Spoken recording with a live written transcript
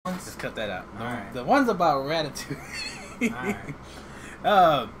Just cut that out. Alright. The one's about Ratatouille. Alright.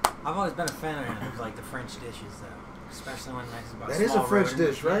 uh, I've always been a fan of like the French dishes, though. Especially when it's about That is small a French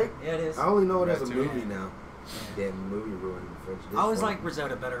rodents. dish, right? Yeah, it is. I only know it as a Ratatouille. movie now. Yeah. Damn, movie ruined the French dish. I always for me. like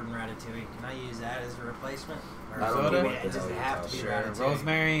risotto better than ratatouille. Can I use that as a replacement? Or I don't know does what it the hell does it you're have to talking be sure. ratatouille?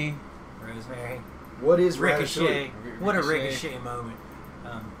 Rosemary. Rosemary. What is Ricochet. Ratatouille? What a Ricochet. ricochet moment.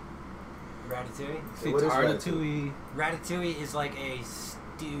 Ratatouille. See, What is Ratatouille. Ratatouille is like a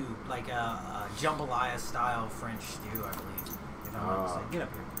stew, like a jambalaya style French stew, I believe. If I'm not mistaken. Get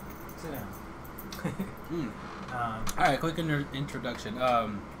up here. Sit down. Mm. Um, All right, quick introduction. my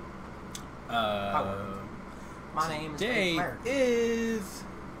name is Today Claire. is.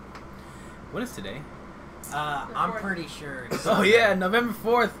 What is today? I'm pretty sure. It's Oh yeah, November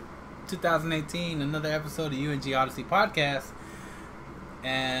 4th, 2018. Another episode of UNG Odyssey podcast.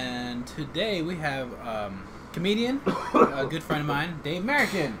 And today we have comedian, a good friend of mine, Dave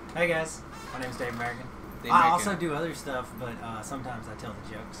American. Hey guys, my name's Dave American. Dave I American. also do other stuff, but sometimes I tell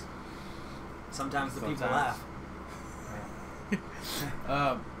the jokes. Sometimes the people laugh.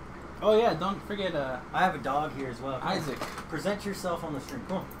 Oh yeah, don't forget I have a dog here as well. Come on. Isaac. Present yourself on the screen.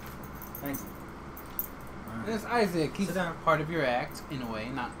 Come on. Thank you. This Isaac. He's Sit down. part of your act in a way,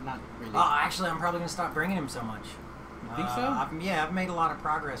 not really. Actually, I'm probably gonna stop bringing him so much. You think so? I've made a lot of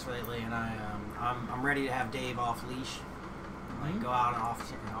progress lately, and I'm ready to have Dave off leash, like Mhm. go out and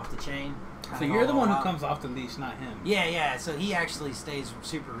off the chain. So you're the one who comes off the leash, not him. Yeah. So he actually stays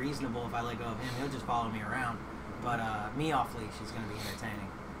super reasonable if I let go of him. He'll just follow me around. But me off leash is gonna be entertaining.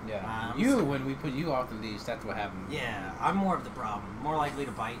 Yeah. So- When we put you off the leash, that's what happened. Yeah, I'm more of the problem. More likely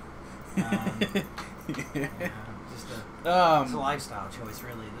to bite. Just it's a lifestyle choice,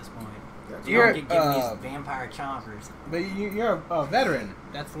 really, at this point. You're, Don't get given these vampire chompers. But you're a veteran.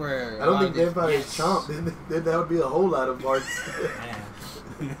 That's where. I don't think vampire. vampires chomp. Then that would be a whole lot of parts. Yeah.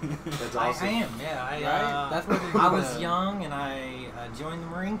 That's awesome. I am, yeah. Right? That's what they do, I was young and I joined the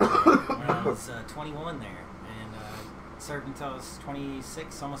Marine Corps when I was 21 there. And served until I was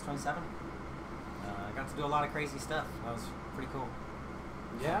 26, almost 27. I got to do a lot of crazy stuff. That was pretty cool.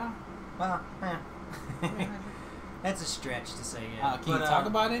 Yeah. Well, that's a stretch to say, yeah. Can you talk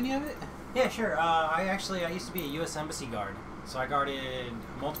about any of it? Yeah, sure. I used to be a U.S. Embassy guard. So I guarded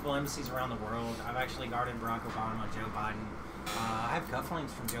multiple embassies around the world. I've actually guarded Barack Obama, Joe Biden. I have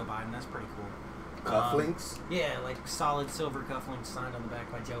cufflinks from Joe Biden. That's pretty cool. Cufflinks? Yeah, like solid silver cufflinks signed on the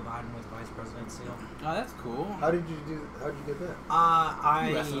back by Joe Biden with Vice President seal. Oh, that's cool. How'd you get that?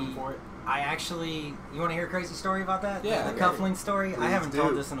 You arrested him for it. I actually, you want to hear a crazy story about that? Yeah. The cufflink story? I Please haven't do.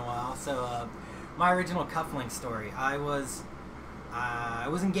 told this in a while. So, my original cufflink story. I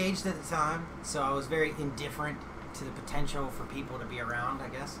was engaged at the time, so I was very indifferent to the potential for people to be around, I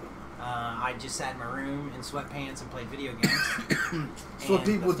guess. I just sat in my room in sweatpants and played video games. That's what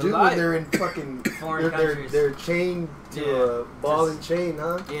people that's the do life. when they're in fucking Foreign they're countries. chained to Yeah, a ball just- and chain,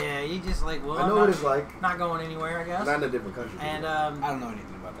 huh? Yeah, you just like, well, I I'm know not, what it's like. not going anywhere, I guess. Not in a different country. And I don't know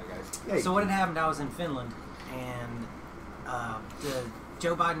anything about that, guys. yeah, so what had happened, I was in Finland, and the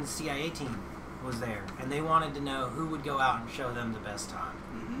Joe Biden's CIA team was there, and they wanted to know who would go out and show them the best time.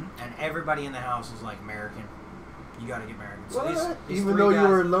 Mm-hmm. And everybody in the house was like, American. You gotta get American. So What? these Even three though guys, you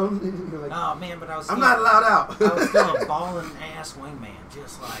were alone, you're like, oh man, but I was I'm still, not allowed out. I was still a balling ass wingman,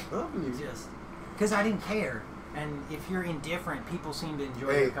 just like, I believe you. just, because I didn't care. And if you're indifferent, people seem to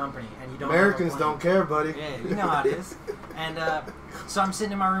enjoy Hey, your company, and you don't. Americans have a plan. don't care, buddy. Yeah, you know how it is. And so I'm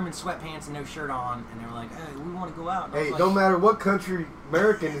sitting in my room in sweatpants and no shirt on, and they were like, "Hey, we want to go out." And I was Hey, like, don't matter what country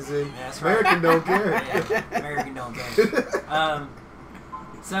American is in. That's right. American don't care. Yeah, American don't care.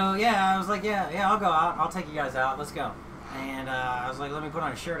 So yeah, I was like, yeah, I'll go out. I'll take you guys out. Let's go. And I was like, let me put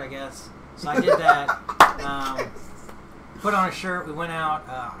on a shirt, I guess. So I did that. Put on a shirt. We went out.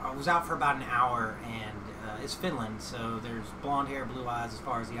 I was out for about an hour, and it's Finland, so there's blonde hair, blue eyes, as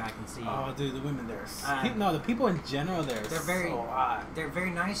far as the eye can see. Oh, dude, the women there. Uh, The people in general there. They're very, so hot. they're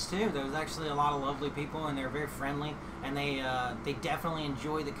very nice too. There's actually a lot of lovely people, and they're very friendly, and they definitely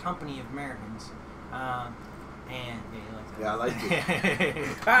enjoy the company of Americans. And yeah, Yeah, I like it.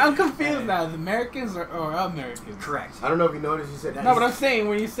 I'm confused now. Is Americans or Americans? correct. I don't know if you noticed. You said No, but I'm saying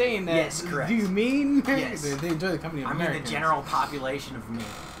when you're saying that, Yes, correct. do you mean Yes. they enjoy the company of I mean Americans? the general population of me.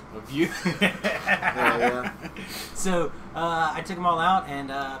 of you. yeah. So I took them all out,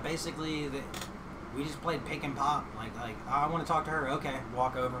 and basically we just played pick and pop. Like I want to talk to her. Okay,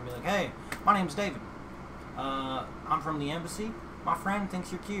 walk over and be like, hey, my name's David. I'm from the embassy. My friend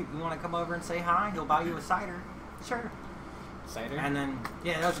thinks you're cute. You want to come over and say hi? He'll buy you a cider. Sure. Cider. And then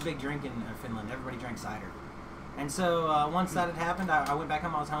that was a big drink in Finland. Everybody drank cider. And so once that had happened, I went back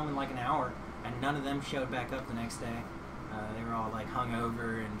home. I was home in like an hour, and none of them showed back up the next day. They were all like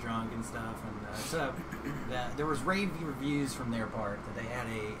hungover and drunk and stuff, and so there was rave reviews from their part that they had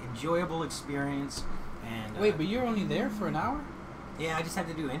a enjoyable experience. And Wait, but you're only there for an hour? yeah, I just had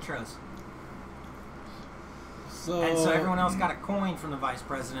to do intros, So and so everyone else got a coin from the vice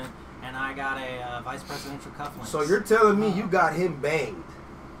president, and I got a vice presidential cufflinks. So you're telling me you got him banged?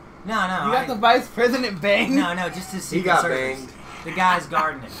 no, you got the vice president banged? no, just his He secret got service. banged. The guy's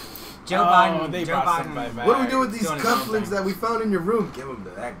guarding him. Joe Oh, Biden. they Joe brought Biden. somebody back. What do we do with these Doing his own cufflinks thing. that we found in your room? Give them to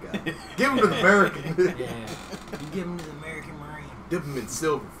that guy. Give them to the American. Yeah, you give him to the American Marine. Dip them in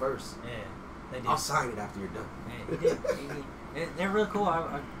silver first. Yeah, they did. I'll sign it after you're done. Yeah, he did. They're really cool.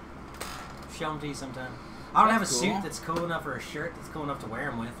 I'll show them to you sometime. I don't have a That's suit cool. that's cool enough or a shirt that's cool enough to wear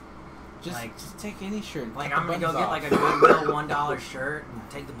them with. Just take any shirt. and Like cut I'm the gonna go buttons get off. like a Goodwill $1 shirt and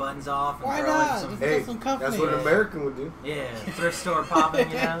take the buttons off and Why throw not? like some Just Hey, get some cufflinks. that's what an American would do. thrift store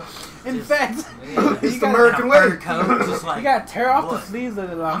popping, you know. In Just- fact, yeah. It's you the gotta- American And a fur way. coat, just like you gotta tear off the look, sleeves of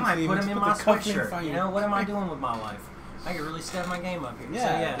the I long might sleeve put and them in put my the cufflinks sweatshirt. on You know, what am I doing with my life? I could really step my game up here. Yeah,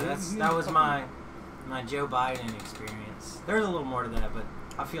 So yeah, dude, that was my Joe Biden experience. There's a little more to that, but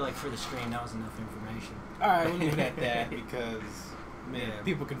I feel like for the stream that was enough information. All right, we'll leave it at that because man, Yeah.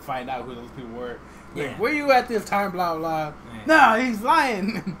 people can find out who those people were. Like, Yeah. were you at this time? Blah blah. Yeah. No, he's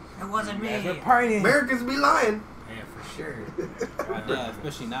lying. It wasn't me. We're partying. Americans be lying. Yeah, for sure. Yeah,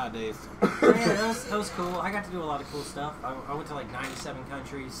 especially nowadays. So yeah, that was cool. I got to do a lot of cool stuff. I went to like 97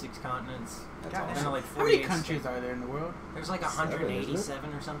 countries, 6 continents. That's Been awesome. to like How many 48 countries are there in the world? There's like 7,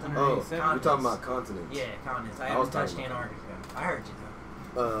 187 or something. Oh, Seven. you're talking about continents. Yeah, continents. I I was haven't touched talking about Antarctica. I heard you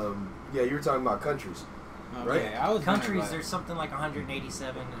though. Yeah, you were talking about countries. Okay, I was Countries, wondering, there's something like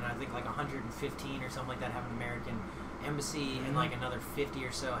 187, and I think like 115 or something like that have an American embassy, and like another 50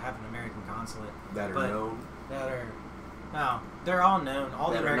 or so have an American consulate. That are But- known. That are, no, they're all known.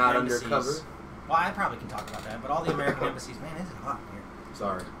 All That the are American not embassies. undercover? Well, I probably can talk about that, but all the American embassies, man, it's hot in here.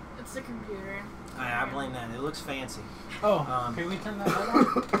 Sorry. It's the computer. I blame that. It looks fancy. Oh, can we turn that light on?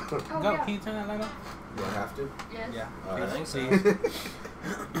 Oh, Go, yeah. can you turn that light on? Do I have to? Yes. Yeah. All I right. think so.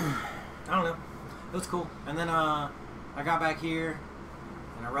 I don't know. It was cool. And then I got back here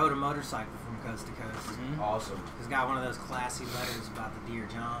and I rode a motorcycle from coast to coast. Mhm. Awesome. Just got one of those classy letters about the Dear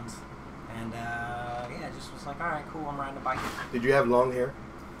Johns. And yeah, just was like, all right, cool, I'm riding a bike. Did you have long hair?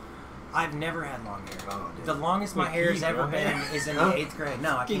 I've never had long hair. Oh, damn. The longest my Wait, hair can has you ever grow been hair? is in Huh? the 8th grade.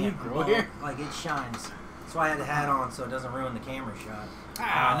 No, I Can can't. you grow Well, hair? Like it shines. That's why I had the hat on so it doesn't ruin the camera shot.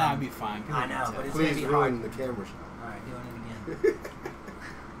 Ah, that'd be fine. People I can know, tell. but it's Please gonna be ruin hard. the camera shot. All right, doing it again.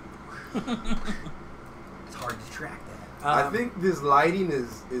 It's hard to track that. I think this lighting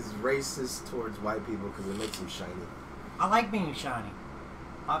is racist towards white people because it makes them shiny. I like being shiny.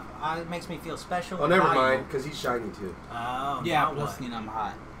 It makes me feel special. Oh, never valuable. mind, because he's shiny too. Oh, Yeah, now plus what? you know I'm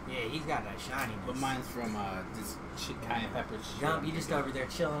hot. Yeah, he's got that shininess. But mine's from this cayenne pepper. Gump, you just over there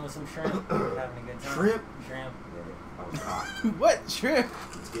chilling with some shrimp, having a good time. Shrimp? Shrimp. I was hot. What trip?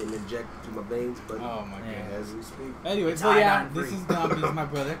 It's getting injected to my veins, but Oh my Yeah. god. as we speak. Anyway, It's so yeah, iodine this free. is Gump. This is my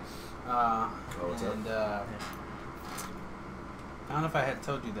brother. what's up? And I don't know if I had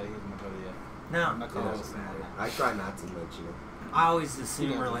told you that he was my brother yet. No, I'm not It gonna doesn't listen. matter. I try not to mention it. I always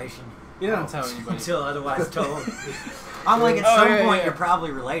assume Yeah. relation You don't tell anybody. until otherwise told. I'm like, at Oh, some yeah, point, yeah. you're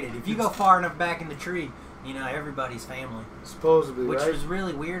probably related. If you go far enough back in the tree, you know, everybody's family. Supposedly, Which right? was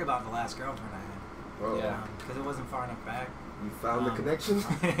really weird about the last girlfriend I had. Oh, Yeah. Because it wasn't far enough back. You found the connection?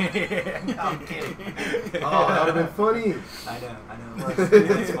 no, I'm kidding. Oh, that would have been funny. I know.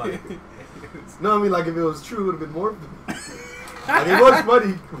 It was funny. No, I mean, like, if it was true, it would have been more Like, it was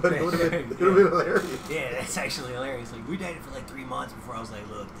funny, but it would have been hilarious. Yeah, that's actually hilarious. Like, we dated for like 3 months before I was like,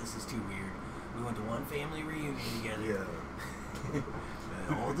 look, this is too weird. We went to one family reunion together. Yeah.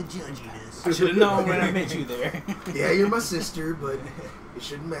 All the judginess. I should have known when I met you there. Yeah, you're my sister, but it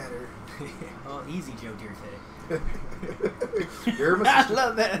shouldn't matter. Oh, easy, Joe Dirty. You're my I sister.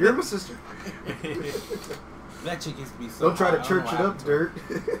 love that. You're my sister. That chick used to be so Don't try to hot. I don't church know it why. up, Dirt.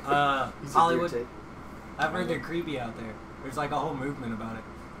 He's a Hollywood. dirt I've heard they're creepy out there. There's like a whole movement about it.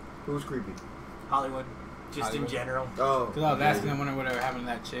 Who's creepy? Hollywood, just Hollywood. in general. Oh. Because I was asking them when they were having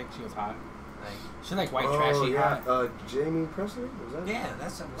that chick. She was hot. Like, She's like white Oh, trashy yeah. hot. Jamie Presley? Was that? yeah,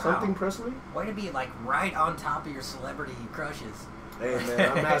 that's wow. Something Presley? Way to be like right on top of your celebrity crushes. Hey,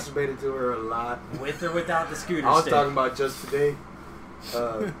 man, I masturbated to her a lot. With or without the scooter I was stick. talking about just today.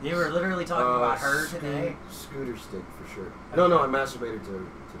 You were literally talking about her today. Scooter stick, for sure. No, I masturbated to her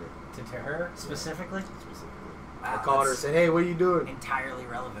today. To her specifically? Specifically. Wow, I called her and that's said, hey, what are you doing? entirely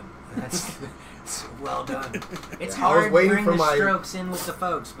relevant. That's well done. It's Yeah, I was hard to waiting bring for the my- strokes in with the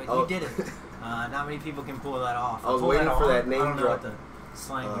folks, but Oh. you did it. Not many people can pull that off. I was Pull waiting that for on? that name I don't know drop. what the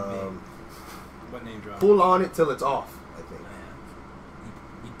slang would be. What name drop? Pull on it till it's off, I think.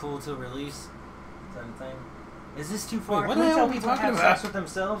 cool till release. Is that a thing? Is this too far? Wait, what Can the we hell tell are we people to talking have about? sex with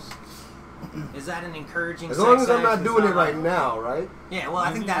themselves? Is that an encouraging As sex long as I'm act? not It's doing it not right like- now, right? Yeah, well,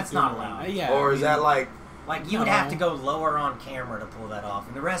 I think that's not allowed. Yeah. Or is that like, Like, you would No. have to go lower on camera to pull that off.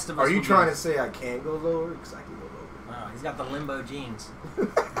 And the rest of us are you would be- trying to say I can't go lower? Because I can go Oh, he's got the limbo genes. Is lower.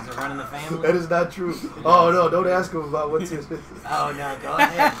 it running the family? That is not true. Oh, no, don't ask him about what's his... Oh, no, go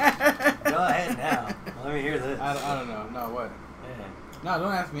ahead. Go ahead now. Let me hear this. I don't know. No, what? Yeah. No,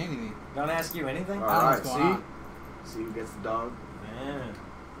 don't ask me anything. Don't ask you anything? All I don't know right, what's going on. see who gets the dog? Yeah.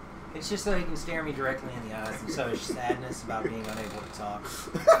 It's just so he can stare me directly in the eyes and so his sadness about being unable to talk.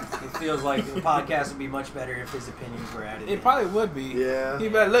 It feels like the podcast would be much better if his opinions were added in. It probably would be. Yeah. He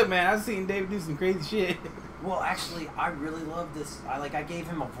better look, man. I've seen David do some crazy shit. Well, actually, I really love this. I gave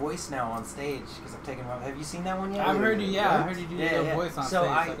him a voice now on stage because I'm taking him up. Have you seen that one yet? I've heard you. Yeah, I heard you do Yeah, your voice on so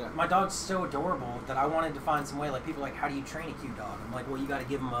stage. my dog's so adorable that I wanted to find some way. Like, people are like, how do you train a cute dog? I'm like, well, you got to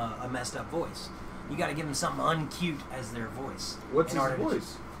give him a messed up voice. You got to give him something uncute as their voice. What's in his order to-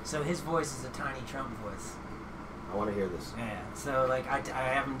 voice? So his voice is a tiny Trump voice. I want to hear this. Yeah. So like I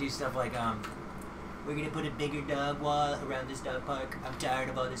have him do stuff like we're gonna put a bigger dog wall around this dog park. I'm tired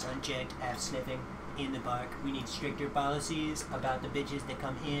of all this unchecked ass sniffing in the park. We need stricter policies about the bitches that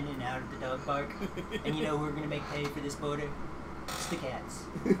come in and out of the dog park. And you know who we're gonna make pay for this border? It's the cats.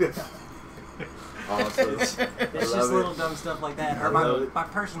 Awesome. It's I just love little it. dumb stuff like that. I Or love it. my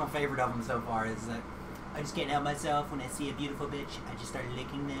personal favorite of them so far is that I just can't help myself when I see a beautiful bitch. I just start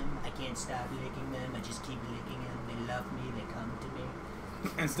licking them. I can't stop licking them. I just keep licking them. They love me. They come to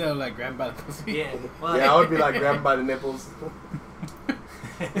me. Instead of like grabbing by the pussy. Yeah. Well, Yeah, I would be like grabbing by the nipples.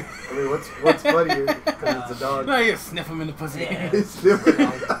 I mean, what's funnier? Because it's a dog. No, you sniff him in the pussy. Yeah. It's different.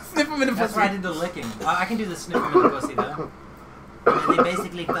 Sniff him in the That's pussy. why I did the licking. I can do the sniffing in the pussy though. And they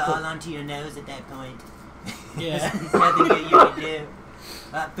basically fall onto your nose at that point. Yeah. There's nothing that you can do.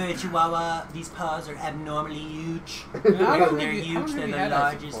 Fur Chihuahua, these paws are abnormally huge. I don't They're think huge. he They're the had that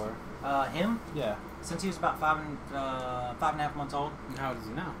largest. before. Him? Yeah. Since he was about 5.5 months old. And how old is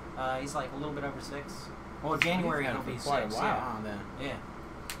he now? He's like a little bit over 6. Well, January He's he'll had it be for quite 6. a while, huh, then. Yeah.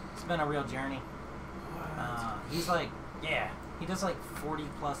 It's been a real journey. He's like, yeah. He does like 40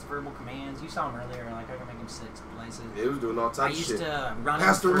 plus verbal commands. You saw him earlier. Like I can make him 6 places. It was doing all I types of used shit. to run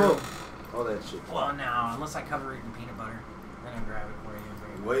Pass the him through. remote. All that shit. Well, no, unless I cover it in peanut butter, then I'll grab it for you. And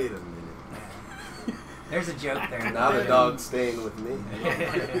bring Wait a it minute. back. Yeah. There's a joke there. Now the dog's staying with me.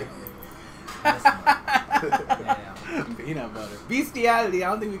 Yeah. Peanut butter. Bestiality. I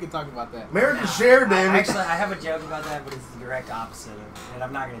don't think we can talk about that. America share, damn it. Actually, I have a joke about that, but it's the direct opposite of it. And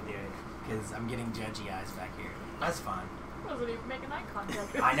I'm not going to do it because I'm getting judgy eyes back here. That's fine. I wasn't even making eye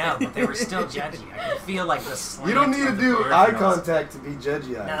contact. I know, but they were still judgy. I could feel like the slant You don't need to of the do peripherals. eye contact to be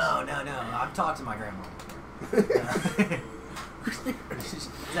judgy eyes. No. I've talked to my grandma before.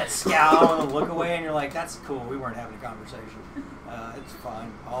 That scowl and the look away, and you're like, that's cool. We weren't having a conversation. It's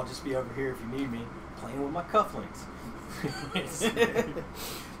fine. I'll just be over here if you need me, playing with my cufflinks.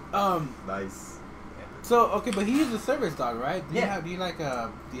 Nice. So okay, but he's a service dog, right? Do you Yeah. have? Do you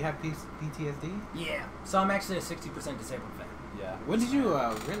have PTSD? Yeah. So I'm actually a 60% disabled vet. Yeah. When did you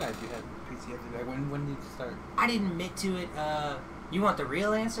realize you had PTSD? Like when did you start? I didn't admit to it. You want the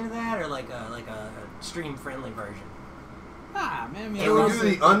real answer to that, or like a stream friendly version? Ah, man. I mean, Can we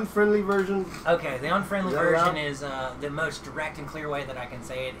do the unfriendly version? Okay, the unfriendly Is that version allowed? is the most direct and clear way that I can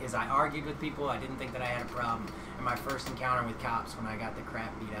say it is I argued with people. I didn't think that I had a problem. And my first encounter with cops, when I got the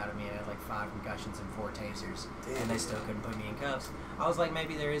crap beat out of me, I had like 5 concussions and 4 tasers, and they still couldn't put me in cuffs. I was like,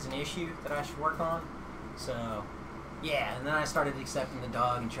 maybe there is an issue that I should work on. So, yeah, and then I started accepting the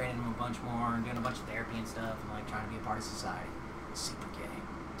dog and training him a bunch more and doing a bunch of therapy and stuff and like trying to be a part of society. Super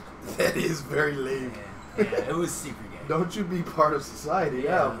gay. That is very lame. Yeah, it was super gay. Don't you be part of society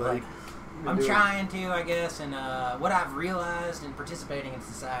now, but like, I'm trying to, I guess, and what I've realized in participating in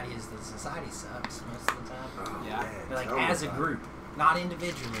society is that society sucks most of the time. Oh, Yeah. man, Like, tell me as a about group, not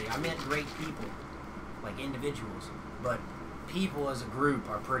individually. I meant great people, like individuals, but people as a group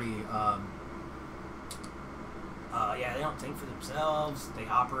are pretty, yeah, they don't think for themselves. They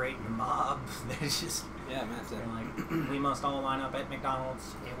operate in a mob. They're just, Yeah, man. they're like, we must all line up at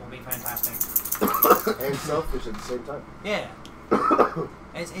McDonald's. It will be fantastic. it. And selfish at the same time. Yeah.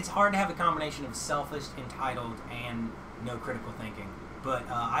 It's hard to have a combination of selfish, entitled, and no critical thinking. But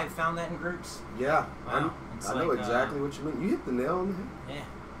I've found that in groups. Yeah, Wow. It's I know like, exactly what you mean. You hit the nail on the head.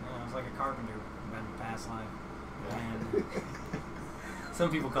 Yeah, I was like a carpenter in a past life. And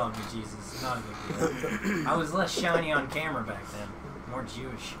some people called me Jesus. Not a big deal. I was less shiny on camera back then. More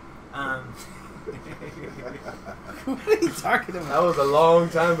Jewish. What are you talking That about? was a long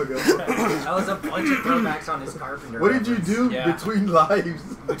time ago. That was a bunch of throwbacks on his Carpenter. What did you reference. do Yeah. between lives?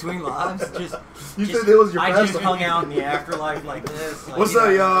 Between lives? You said it was your I past just life. hung out in the afterlife like this. Like, What's you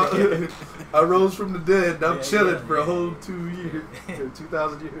up, know. y'all? I rose from the dead and I'm Yeah, chilling yeah, for a yeah. whole 2 years.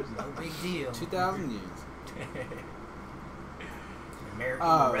 2,000 years. No big deal. 2,000 years. American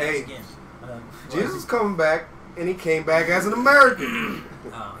Oh, rise hey, again. Jesus is coming back, and he came back as an American.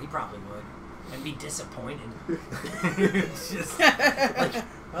 Oh, he probably would. And be disappointed. It's just like,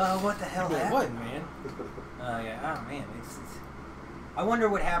 oh, what the hell Yeah, happened, what? man? Yeah, oh man, it's I wonder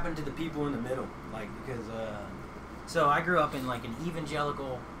what happened to the people in the middle, like because so I grew up in like an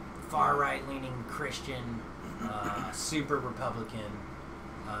evangelical, far right leaning Christian, super Republican,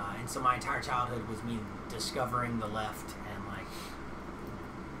 and so my entire childhood was me discovering the left and like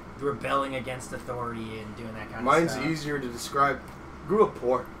rebelling against authority and doing that kind Mine's of stuff. easier to describe. Grew up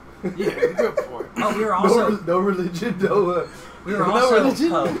poor. Yeah, good for it. Oh, we were also no religion, no. we were no also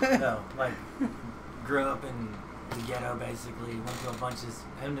religion. like grew up in the ghetto basically. Went to a bunch of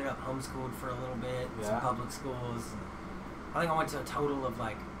ended up homeschooled for a little bit in some Yeah. public schools. I think I went to a total of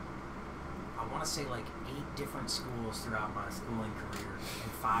like I want to say like 8 different schools throughout my schooling career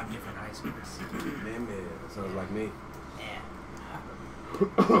and 5 different high schools. Man, sounds like me. Yeah,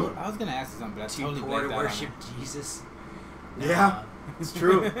 I was gonna ask you something, but I too totally poor to blanked out on worship it. Jesus. Yeah, it's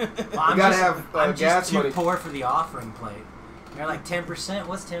true. Yeah. Well, I'm gotta just, have, I'm gas just too money. poor for the offering plate. They're like 10%.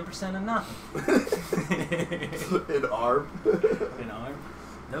 What's 10% of nothing? An arm. You know,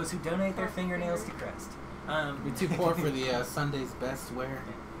 those who donate their fingernails to Christ. You're too poor for the Sunday's best wear.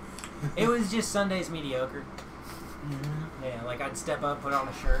 It was just Sunday's mediocre. Mm-hmm. Yeah, like I'd step up, put on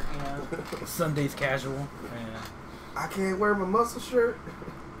a shirt, you know. Sunday's casual. Yeah. I can't wear my muscle shirt.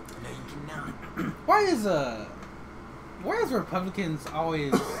 No, you cannot. Why is Republicans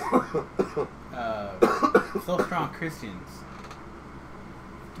always so strong Christians?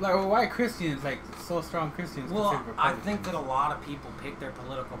 Like, well, why Christians like so strong Christians? Well, consider I Republicans? think that a lot of people pick their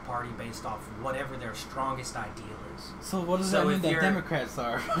political party based off whatever their strongest ideal is. So what does So that mean if that you're- Democrats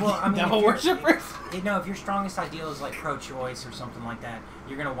are? Well, I mean, devil if you're- worshippers. If your strongest ideal is like pro-choice or something like that,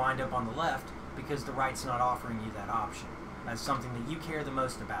 you're going to wind up on the left because the right's not offering you that option. That's something that you care the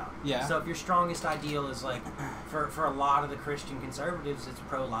most about. Yeah. So if your strongest ideal is like, for a lot of the Christian conservatives, it's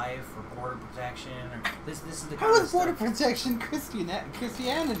pro-life or border protection or this is the kind How of is border stuff. protection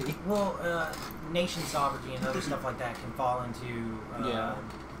Christianity? Well, nation sovereignty and other stuff like that can fall into Yeah.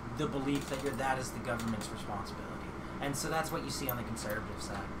 the belief that that is the government's responsibility, and so that's what you see on the conservative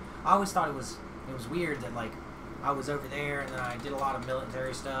side. I always thought it was weird that like I was over there and then I did a lot of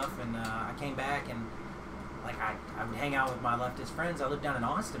military stuff and I came back and like I would hang out with my leftist friends. I lived down in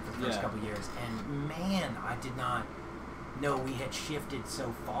Austin for the first Yeah. couple years, and man, I did not know we had shifted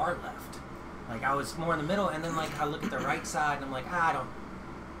so far left. Like I was more in the middle, and then like I look at the right side and I'm like, I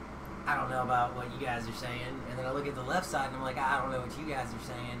don't know about what you guys are saying. And then I look at the left side and I'm like, I don't know what you guys are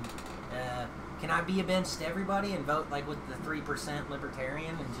saying. Can I be against everybody and vote like with the 3%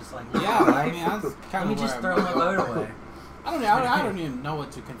 libertarian and just like live Yeah, my I life? mean, that's Let kind me of just where throw I'm my vote away. I don't know. I don't even know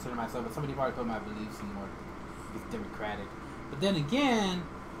what to consider myself, but somebody probably put my beliefs in more democratic. But then again,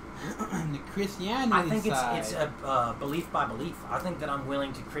 the Christianity I think side, it's a belief by belief. I think that I'm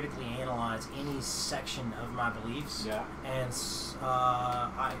willing to critically analyze any section of my beliefs. Yeah. And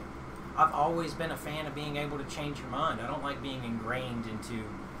I've always been a fan of being able to change your mind. I don't like being ingrained into.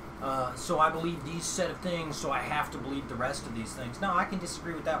 So I believe these set of things, so I have to believe the rest of these things. No, I can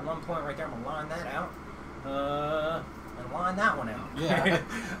disagree with that one point right there. I'm gonna line that out. And line that one out. Yeah.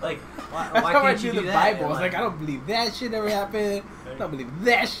 Like, why That's how I can't do you the do that? Bible. It's like I don't believe that shit ever happened. I don't believe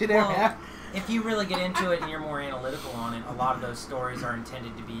that shit ever Well, happened. if you really get into it and you're more analytical on it, a lot of those stories are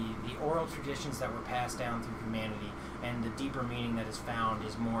intended to be the oral traditions that were passed down through humanity, and the deeper meaning that is found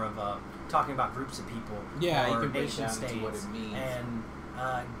is more of a talking about groups of people Yeah, you or can break nation down into states. what it means. And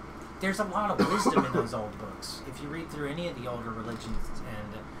there's a lot of wisdom in those old books. If you read through any of the older religions,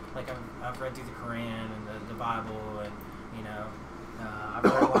 and like I've read through the Quran and the Bible, and you know, I've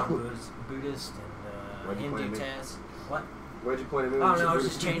read a lot of Buddhist Why'd and you Hindu point at me? texts. What? Where'd you point at me? I when don't you know, I was said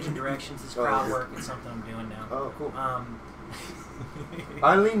just Buddhist? changing directions. It's Oh, crowd okay. work. It's something I'm doing now. Oh, cool. I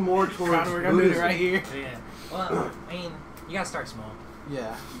I lean more towards Crowd work, I'm doing it Buddhism. right here. yeah. Well, I mean, you gotta start small.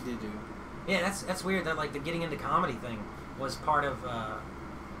 Yeah, you did do. Yeah, that's weird. That like the getting into comedy thing was part of.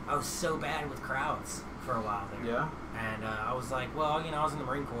 I was so bad with crowds for a while there. Yeah. And I was like, well, you know, I was in the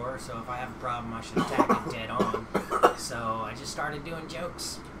Marine Corps, so if I have a problem, I should attack it dead on. So I just started doing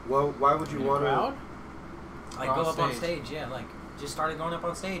jokes. Well, why would you In a want crowd? to? Like Or go on up on stage? stage, yeah. Like just started going up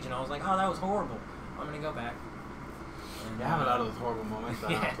on stage, and I was like, oh, that was horrible. I'm gonna go back. And, Yeah, I have a lot of those horrible moments. But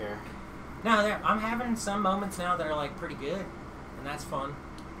I Yeah. don't care. No, I'm having some moments now that are like pretty good, and that's fun.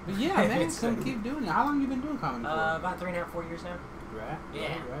 But yeah, man, so keep doing it. How long you been doing comedy for? About 3.5, 4 years now. Right.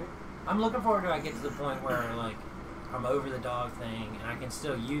 Yeah. Right. I'm looking forward to I get to the point where like I'm over the dog thing and I can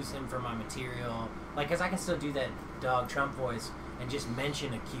still use him for my material. Like, cause I can still do that dog Trump voice and just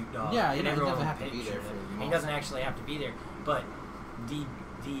mention a cute dog. Yeah, and he everyone doesn't will have to be picture there it. for you. And he doesn't actually have to be there. But the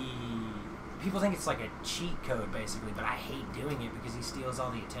people think it's like a cheat code basically, but I hate doing it because he steals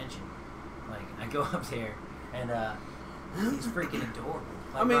all the attention. Like I go up there and he's freaking adorable.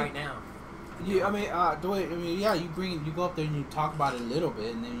 Like I mean, right now. Yeah, I mean, you go up there and you talk about it a little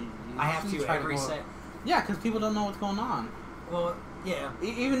bit, and then you I have to try every go, set. Yeah, because people don't know what's going on. Well, yeah.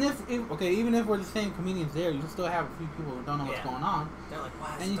 Even if we're the same comedians there, you still have a few people who don't know what's going on. They're like,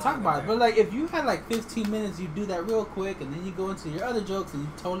 "Wow." And you talk about it, but like if you had like 15 minutes, you do that real quick, and then you go into your other jokes, and you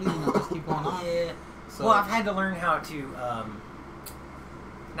totally just keep going on. Yeah. So, Well, I've had to learn how to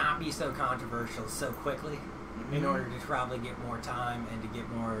not be so controversial so quickly in order to probably get more time and to get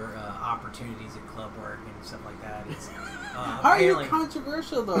more opportunities at club work and stuff like that. It's, how are you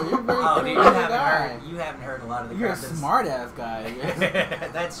controversial though? You're very oh, dude, guy. You haven't heard a lot of the. You're a smart ass guy.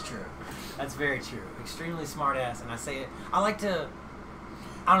 That's true. That's very true. Extremely smart ass, and I say it. I like to.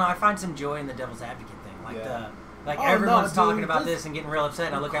 I don't know. I find some joy in the devil's advocate thing, like everyone's talking about this and getting real upset.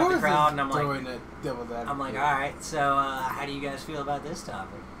 And I look out the crowd and I'm like, I'm like, all right. So how do you guys feel about this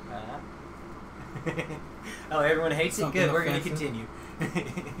topic? Oh, everyone hates it. Good. We're going to continue.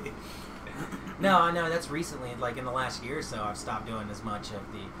 No, I know that's recently, like in the last year or so, I've stopped doing as much of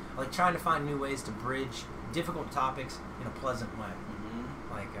the, like trying to find new ways to bridge difficult topics in a pleasant way.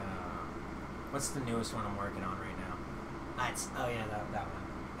 Mm-hmm. Like, what's the newest one I'm working on right now? That one.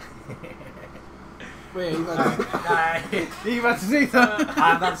 Wait, you about to say something?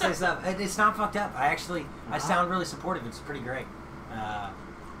 I'm about to say something. It's not fucked up. I sound really supportive. It's pretty great. My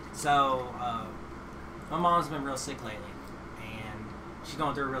mom's been real sick lately, and she's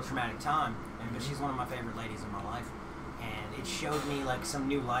going through a real traumatic time. But she's one of my favorite ladies in my life, and it showed me like some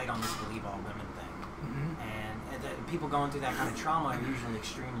new light on this believe all women thing. Mm-hmm. And people going through that kind of trauma are usually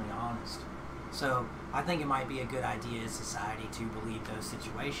extremely honest. So I think it might be a good idea as society to believe those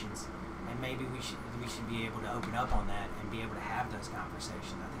situations, and maybe we should be able to open up on that and be able to have those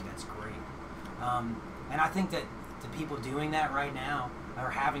conversations. I think that's great, and I think that the people doing that right now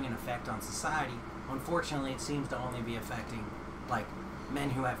are having an effect on society. Unfortunately, it seems to only be affecting like men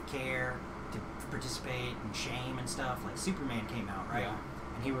who have care to participate in shame and stuff. Like Superman came out, right? Yeah.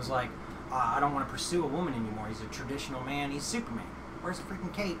 And he was like, I don't want to pursue a woman anymore. He's a traditional man. He's Superman. Whereas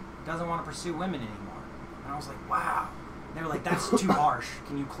freaking Kate doesn't want to pursue women anymore. And I was like, wow. And they were like, that's too harsh.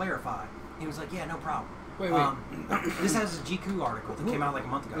 Can you clarify? He was like, yeah, no problem. Wait. This has a GQ article that came out like a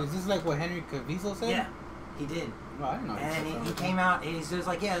month ago. Is this like what Henry Caviezel said? Yeah, he did. Well, I didn't know. And he came out and he was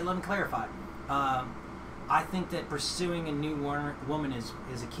like, yeah, let me clarify. I think that pursuing a new woman is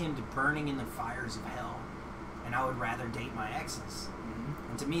akin to burning in the fires of hell, and I would rather date my exes. Mm-hmm.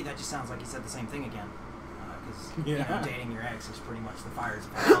 And to me, that just sounds like he said the same thing again, because dating your ex is pretty much the fires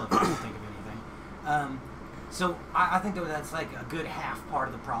of hell if you don't think of anything. So I think that that's like a good half part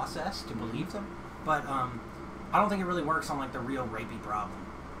of the process to believe them, but I don't think it really works on like the real rapey problem,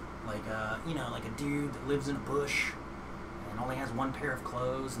 like like a dude that lives in a bush and only has one pair of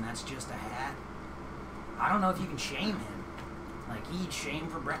clothes and that's just a hat. I don't know if you can shame him. Like, he eats shame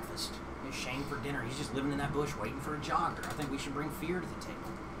for breakfast. He eats shame for dinner. He's just living in that bush waiting for a jogger. I think we should bring fear to the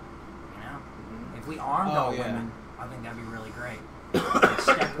table. You know? Mm-hmm. If we armed all women, I think that'd be really great.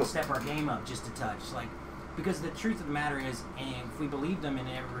 Like step our game up just a touch. Like, because the truth of the matter is, and if we believe them in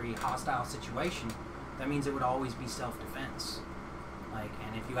every hostile situation, that means it would always be self-defense. Like,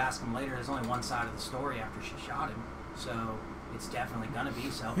 and if you ask them later, there's only one side of the story after she shot him. So it's definitely gonna be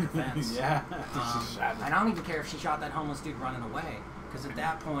self-defense. Yeah. And I don't even care if she shot that homeless dude running away, because at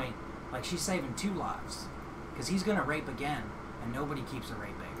that point, like, she's saving 2 lives, because he's gonna rape again, and nobody keeps a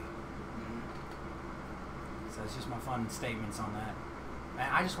rape baby. Mm-hmm. So it's just my fun statements on that.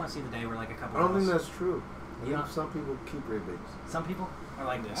 And I just want to see the day where like a couple. I don't think that's true. I think some people keep rape babies. Some people are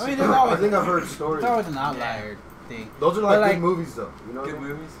like this. I mean, there's always, I think I've heard stories. There's always an outlier thing. Those are like good movies, though. You know. Good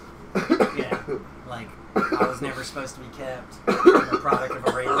movies. Yeah. Like, I was never supposed to be kept. I'm a product of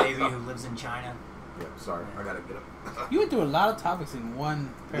a rape baby who lives in China. Yeah, sorry. I gotta get up. You went through a lot of topics in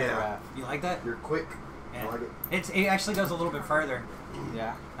one paragraph. Yeah. You like that? You're quick. Yeah. I like it. It actually goes a little bit further.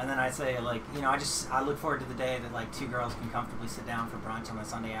 Yeah. And then I say, like, I look forward to the day that, like, 2 girls can comfortably sit down for brunch on a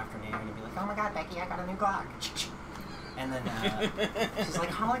Sunday afternoon and be like, oh my God, Becky, I got a new Glock. And then she's like,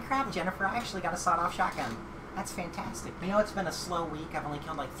 holy crap, Jennifer, I actually got a sawed-off shotgun. That's fantastic. It's been a slow week. I've only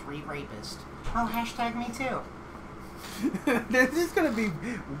killed like 3 rapists. Oh, hashtag me too. There's just gonna be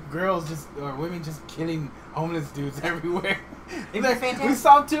girls or women just killing homeless dudes everywhere. It'd be Like, fantastic. we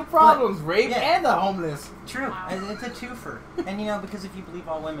solved two problems: rape yeah. and the homeless. True. Wow. It's a twofer. And you know, because if you believe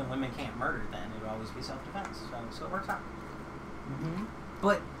all women can't murder, then it would always be self-defense. So it works out. Mm-hmm.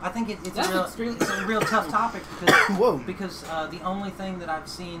 But I think it's That's a real tough topic because Whoa. because the only thing that I've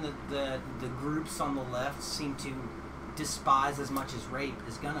seen that the groups on the left seem to despise as much as rape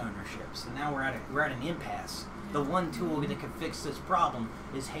is gun ownership. So now we're at an impasse. The one tool that can fix this problem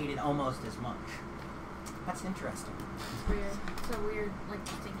is hated almost as much. That's interesting. It's weird. It's a weird like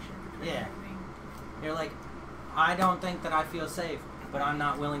distinction between Yeah. everything. You're like, I don't think that I feel safe, but I'm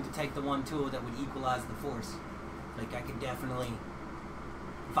not willing to take the one tool that would equalize the force. Like I could definitely,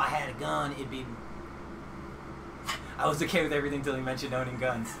 if I had a gun, it'd be. I was okay with everything till he mentioned owning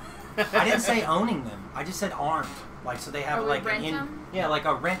guns. I didn't say owning them. I just said armed. Like so they have Oh, we like rent them? like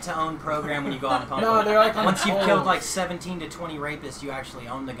a rent to own program when you go on a pump. No, they're like once you've oh. killed like 17 to 20 rapists, you actually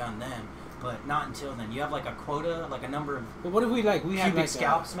own the gun then. But not until then. You have like a quota, like a number of But what if we have cubic like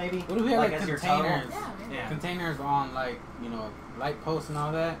scalps, maybe. What if we have like as your containers? total? Yeah. Yeah. Containers on like light posts and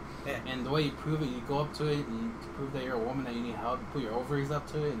all that. Yeah. And the way you prove it, you go up to it and to prove that you're a woman that you need help. You put your ovaries up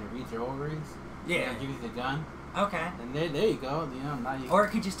to it and it reads your ovaries. Yeah. And they give you the gun. Okay. And there you go. Now you. Or it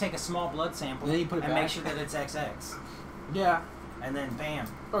could just take a small blood sample Then you put it and back. make sure that it's XX, Yeah. and then bam.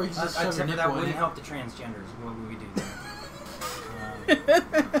 Or you just shove Except your for that nipple in wouldn't it. help the transgenders. What would we do then?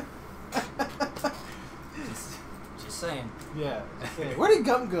 Just saying. Yeah. Where did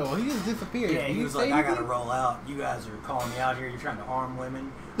Gump go? He just disappeared. Yeah, Did he was say like, I gotta anything? roll out. You guys are calling me out here. You're trying to harm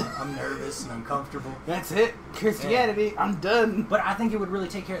women. I'm nervous and uncomfortable. That's it. Christianity. I'm done. But I think it would really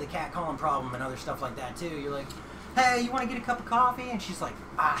take care of the catcalling problem and other stuff like that too. You're like, hey, you want to get a cup of coffee? And she's like,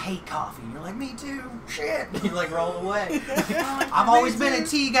 I hate coffee. And you're like, me too. Shit. You like roll away. I've always been a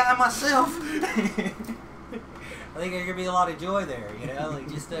tea guy myself. I think there could be a lot of joy there, you know, like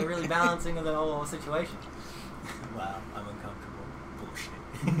just really balancing of the whole situation. Wow, I'm uncomfortable.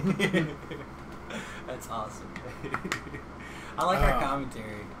 Bullshit. That's awesome. I like our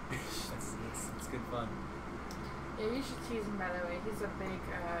commentary. It's good fun. Yeah, you should tease him, by the way. He's a big,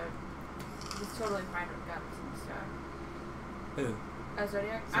 he's totally fine with guns and stuff. Who?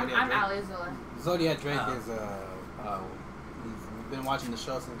 Zodiac? Zodiac I'm Drake. Ali Zilla. Zodiac Drake Oh. is we've been watching the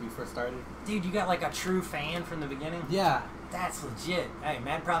show since we first started. Dude, you got like a true fan from the beginning? Yeah. That's legit. Hey,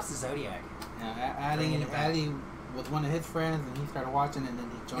 mad props to Zodiac. Bringing it back. Ali was one of his friends, and he started watching, and then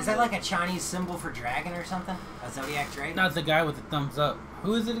he joined. Is that like a Chinese symbol for dragon or something? A Zodiac Drake? No, it's the guy with the thumbs up.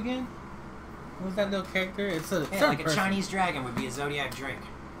 Who is it again? Who's that little character? It's a Yeah, certain like a person. Chinese dragon would be a Zodiac Drake.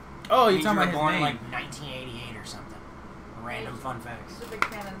 Oh, you're Means talking you were about his born name. like 1988 or something. A random fun facts. He's a big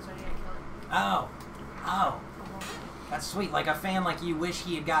fan of the Zodiac Killer. Oh, that's sweet. Like a fan like you wish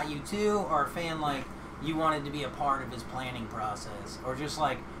he had got you too, or a fan like you wanted to be a part of his planning process, or just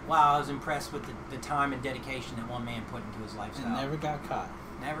like, wow, I was impressed with the time and dedication that one man put into his lifestyle. and never got caught.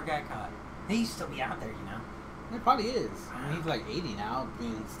 Never got caught. He used to be out there, you know. It probably is. I mean, he's like 80 now,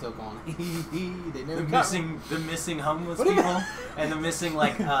 being still going. They never The got me. missing homeless What if- people, and the missing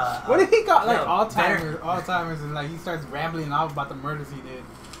like. What if he got like no, Alzheimer's, and like he starts rambling off about the murders he did?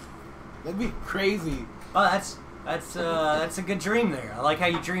 That'd be crazy. Oh, that's a good dream there. I like how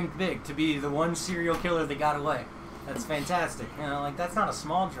you dreamed big to be the one serial killer that got away. That's fantastic. You know, like that's not a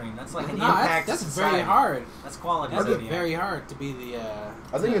small dream. That's like an No, impact. that's to society. very hard. That's quality. That'd be Zodiac. very hard to be the.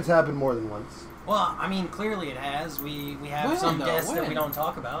 I think it's happened more than once. Well, I mean, clearly it has. We have When, some though? guests that When? we don't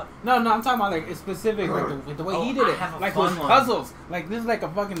talk about. No, I'm talking about like it's specific, like the way Oh, he did I it, have a like fun with one. puzzles. Like this is like a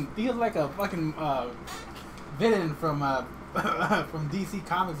fucking feels like a fucking villain from from DC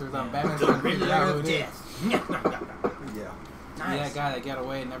Comics or something. Batman's The trying to figure out Riddler who of it is. Death. Yeah. Nice. Yeah, that guy that got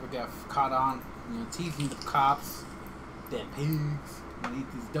away and never got caught on, teasing the cops. Dead pigs. I eat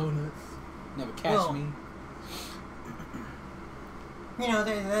these donuts. Never catch Well, me. You know,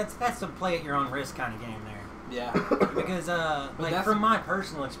 that's a play at your own risk kind of game there. Yeah. Because, like, that's- from my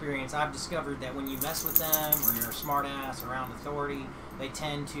personal experience, I've discovered that when you mess with them or you're a smartass around authority, they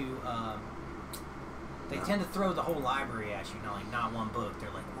tend to throw the whole library at you. You know, like not one book. They're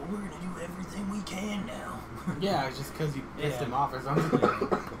like, well, we're gonna do everything we can now. Yeah, it's just because you pissed Yeah. him off or something.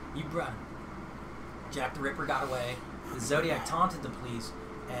 You brought Jack the Ripper got away. The Zodiac taunted the police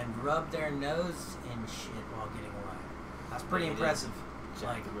and rubbed their nose in shit while getting away. That's pretty Yeah, he did. impressive.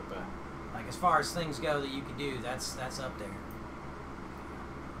 Jack the Ripper. Like as far as things go that you could do, that's up there.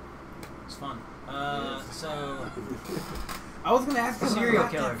 It's fun. Yes. So I was gonna ask you Serial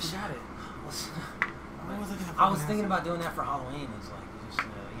about that, killers. Forgot it. What was I gonna I was fucking thinking ask about doing that for Halloween. It's like just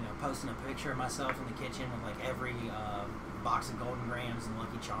posting a picture of myself in the kitchen with like every box of Golden Grams and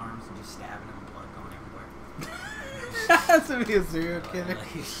Lucky Charms and just stabbing them and blood going everywhere. To be a serial killer.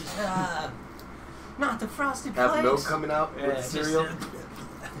 Not the frosted Have flakes. milk coming out with just, cereal.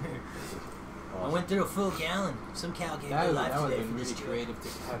 I went through a full gallon. Some cow gave me That life would today have for been this really joke. creative to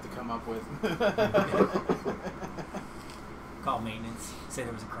have to come up with. Call maintenance. Say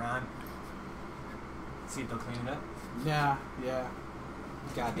there was a crime. See if they'll clean it up. Yeah.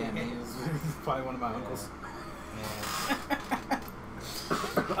 Goddamn, he was probably one of my uncles. Yeah.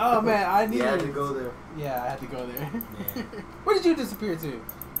 Oh man, I need. You had to go there. Yeah, I had to go there. Yeah. Where did you disappear to?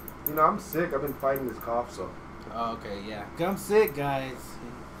 You know, I'm sick. I've been fighting this cough, so. Oh, okay, yeah. I'm sick, guys.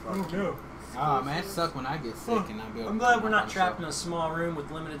 no. Oh man, it sucks when I get sick and I'll be able I'm to glad come we're up not on the trapped show. in a small room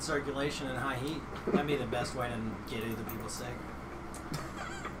with limited circulation and high heat. That'd be the best way to get other people sick.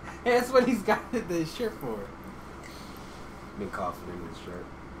 Hey, that's what he's got the shirt for. Been coughing in this shirt.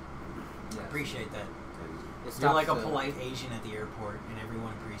 Yeah. Appreciate that. It You're stops like a the- polite Asian at the airport, and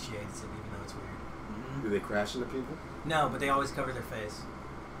everyone appreciates it, even though it's weird. Mhm. Do they crash into people? No, but they always cover their face.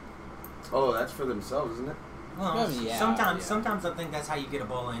 Oh, that's for themselves, isn't it? Well, Oh, yeah, sometimes yeah. sometimes I think that's how you get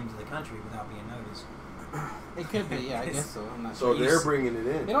Ebola into the country without being noticed. It could be, yeah, I guess so. I'm not So sure. they're bringing it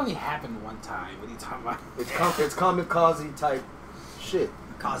It in. only happened one time. What are you talking about? It's kamikaze type shit.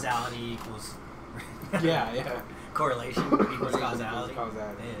 Causality equals yeah. correlation equals causality.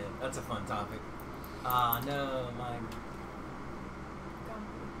 Causality. Yeah, that's a fun topic. No, my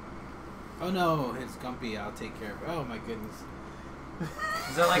Oh no, it's Gumpy. I'll take care of it. Oh my goodness.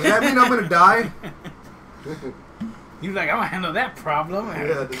 is that like Does that mean I'm gonna die? He's like, I'm gonna handle that problem. Yeah,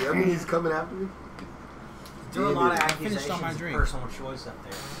 does that mean he's coming after me? there are a lot of I finished accusations all my of drink. personal choice up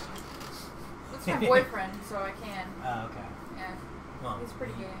there. It's my boyfriend, so I can. Oh, okay. Yeah, Well, he's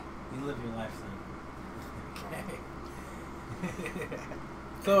pretty gay. you live your life then. Okay.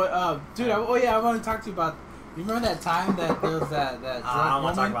 So, dude, I want to talk to you about. You remember that time that there was that drunk I don't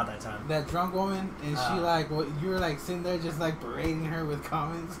want to talk woman? about that time. That drunk woman, and she like, well, you were like sitting there just like berating her with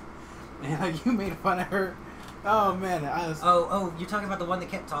comments, and like you made fun of her. Oh man, I was. Oh, you're talking about the one that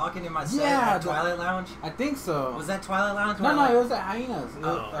kept talking in my set Yeah, at Twilight Lounge? I think so. Was that Twilight Lounge? No, it was at Hyenas. It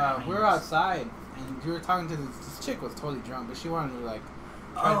was, Oh, we were Hyenas. outside, and you were talking to this chick was totally drunk, but she wanted to like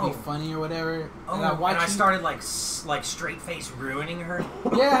try to be funny or whatever. Oh, and I watched I you- started like straight face ruining her.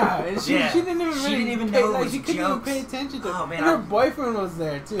 Yeah, and she Yeah. didn't even She really didn't even pay, know it like, was she couldn't jokes. even pay attention to it. Oh, man, and her I- boyfriend was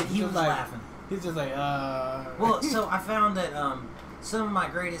there too. He He was like, laughing. He's just like, Well, so I found that some of my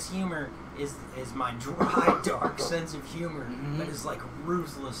greatest humor is my dry, dark sense of humor Mhm. that is like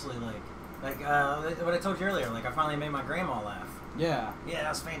ruthlessly like what I told you earlier. Like I finally made my grandma laugh. Yeah. Yeah, that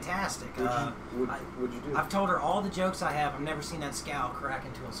was fantastic. What'd you do? I've told her all the jokes I have. I've never seen that scowl crack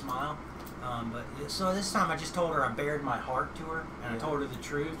into a smile. So this time I just told her I bared my heart to her, and I told her the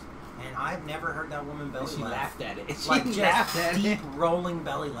truth. And I've never heard that woman belly And she laugh. laughed at it. She Like laughed just at deep it. rolling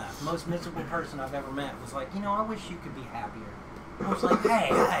belly laugh. Most miserable person I've ever met was like, I wish you could be happier. I was like, hey.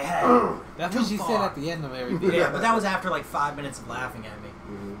 That's too what she said far. at the end of everything. Yeah, but that was after like 5 minutes of laughing at me.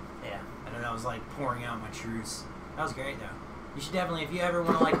 Mhm. Yeah, and then I was like pouring out my truths. That was great though. You should definitely, if you ever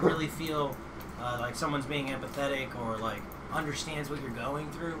want to like really feel like someone's being empathetic or like understands what you're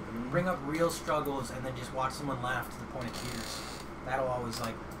going through, bring up real struggles and then just watch someone laugh to the point of tears. That'll always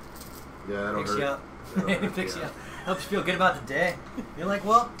like Yeah, that'll picks hurt. you up. That'll hurt, Picks you yeah. up. Helps you feel good about the day. You're like,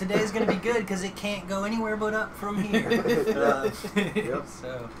 well, today's gonna be good because it can't go anywhere but up from here. Yep.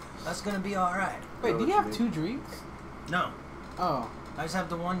 So that's gonna be all right. Wait, Know do what you you have mean. 2 drinks? No, Oh. I just have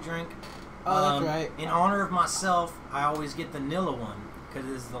the one drink. Oh, that's right. In honor of myself, I always get the Nilla one because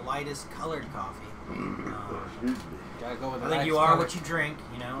it is the lightest colored coffee. Excuse me. Gotta go with I the think you lights are color. what you drink,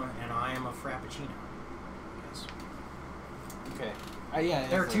 and I am a frappuccino. Yes. Okay. Yeah.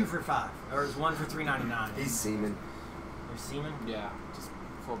 There are it's 2 for $5, or there's 1 for $3.99. He's semen. There's semen. Yeah, just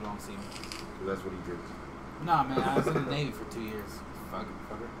full blown semen. That's what he drinks. Nah, man, I was in the Navy for 2 years. Fucker.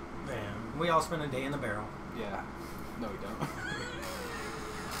 Damn. We all spend a day in the barrel. Yeah. No, we don't.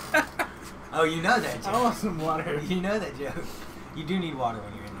 Oh, you know that I joke. want some water. You know that joke. You do need water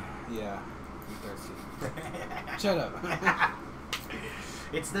when you're in Yeah. You thirsty. there. Shut up.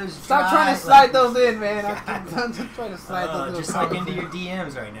 It's those. Stop dry, trying to slide like- those in, man. I'm just trying to slide those little just like comments into in. your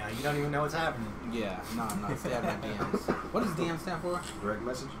DMs right now. You don't even know what's happening. Yeah, no, I'm not. Stay out of my DMs. What does DM stand for? Direct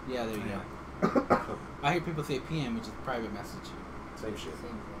message? Yeah, there you Yeah. go. I hear people say PM, which is private message. Same shit.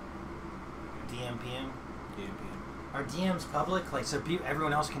 DM PM. PM. Are DMs public? Like, so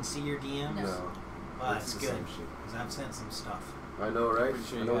everyone else can see your DMs? No. No. Well, It's that's the good. same shit. Because I've sent some stuff. I know, right? Pretty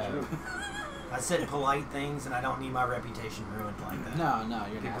sure I you know what you have. mean. I said polite things, and I don't need my reputation ruined like that. No, you're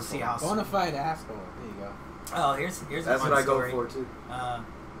an People asshole. see how- Bonafide asshole. There you go. Oh, here's That's a fun what I story. go for, too.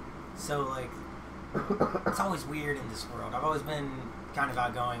 So, like, it's always weird in this world. I've always been kind of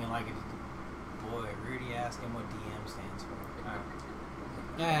outgoing and like boy, Rudy asked him what DM stands for.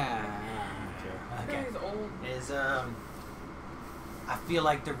 Okay. He's old. Is I feel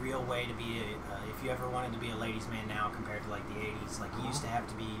like the real way to be if you ever wanted to be a ladies' man now compared to like the 80s, like you used to have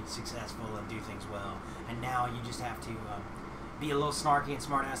to be successful and do things well, and now you just have to be a little snarky and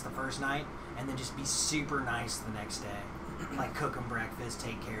smart ass the first night, and then just be super nice the next day. Like cook them breakfast,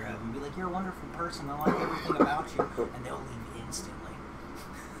 take care of them, be like, you're a wonderful person, I like everything about you, and they'll leave instantly.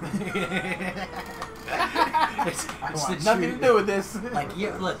 it's nothing to do with this. Like,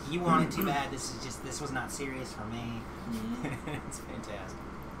 look, you want it too bad. This was not serious for me. It's fantastic.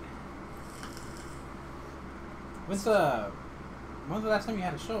 When was the last time you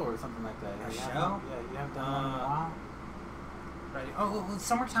had a show or something like that? A show? Yeah, you haven't done one in a while. Right. Oh,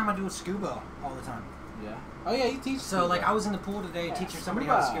 summertime I do a scuba all the time. Yeah. Oh yeah, you teach. So like I was in the pool today teaching somebody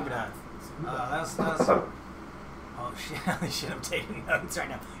how to scuba dive. That was. Oh shit! I'm taking notes right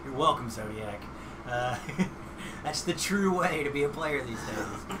now. You're welcome, Zodiac. That's the true way to be a player these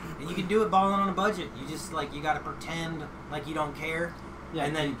days. And you can do it balling on a budget. You just you gotta pretend like you don't care,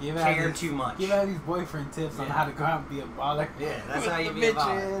 and then care too much. Give out these boyfriend tips on how to go out and be a baller. Yeah, that's how you be a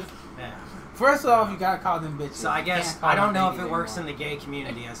baller. Yeah. First off, you gotta call them bitches. So I guess I don't know if it works in the gay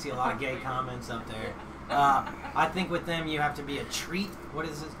community. I see a lot of gay comments up there. I think with them you have to be a treat. What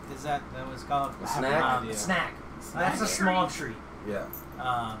is it? Is that what it's called? A snack. Snack. That's a small treat. Yeah.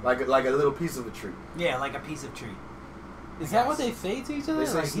 Like a little piece of a treat. Yeah, like a piece of treat. Is that what they say to each other? They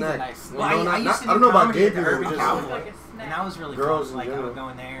say like, snack. He's a nice snack. Well, I used to I don't know about comedy gay at the people, Urban just Cowboy, like a snack. and that was really Girls fun. in Like I general. would go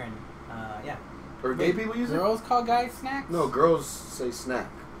in there and yeah. Or gay people use it? Girls call guys snacks? No, girls say snack.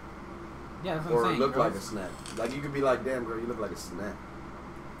 Yeah, that's what Or I'm saying. look girls. like a snack. Like you could be like, damn girl, you look like a snack.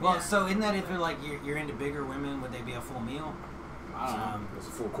 Well, so isn't that if you're into bigger women, would they be a full meal? I don't know. It's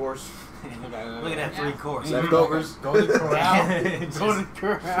a full course. Look at that 3 course. Leftovers. Golden Corral. Just- Golden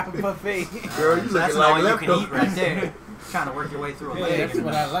Corral buffet. Girl, you that's looking an like all you can eat right leftovers. there. Trying to work your way through a Yeah, leg. that's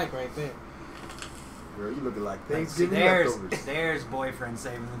what I like right there. Girl, you looking like See, Thanksgiving there's leftovers. boyfriend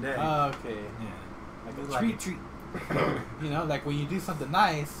saving the day. Okay. Yeah. Like a Like treat. a treat. You know, like when you do something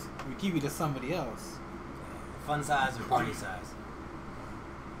nice, we give you to somebody else. Fun size or party size.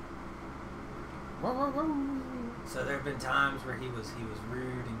 So there have been times where he was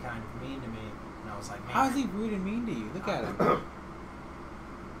rude and kind of mean to me, and I was like, man. How is he rude and mean to you? Look at him.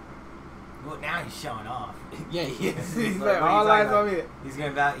 Well, now he's showing off. Yeah, he is. He's He's like, like, what are you all talking eyes about? on me. He's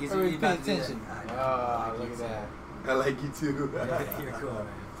going about. He's Pay about to do that. attention. I know, Oh, I like look you at too. that. I like you too. You're cool,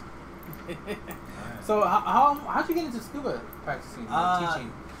 man. So how'd you get into scuba practicing,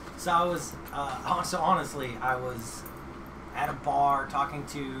 teaching? So I was, so honestly, I was at a bar talking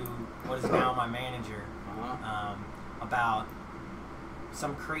to what is now my manager about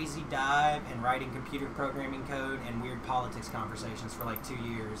some crazy dive and writing computer programming code and weird politics conversations for like 2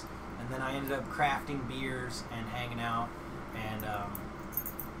 years. And then I ended up crafting beers and hanging out and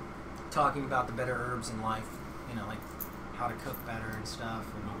talking about the better herbs in life, you know, like how to cook better and stuff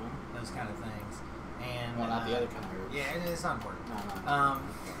and those kind of things. And Well, not the other kind of herbs. yeah, it's not important. No.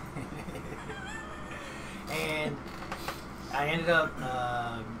 And I ended up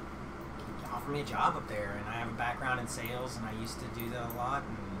offering me a job up there, and I have a background in sales, and I used to do that a lot.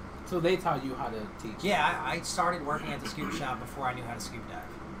 And So they taught you how to teach. yeah, I started working at the scuba shop before I knew how to scuba dive.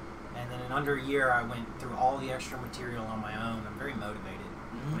 And then in under a year, I went through all the extra material on my own. I'm very motivated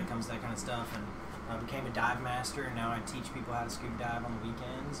when it comes to that kind of stuff, and I became a dive master, and now I teach people how to scuba dive on the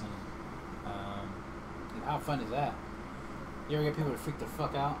weekends. And How fun is that? You ever get people to freak the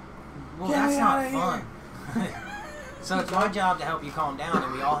fuck out? well, Get that's me not outta fun. So it's my job to help you calm down,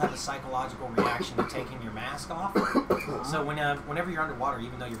 and we all have a psychological reaction to taking your mask off. So whenever you're underwater,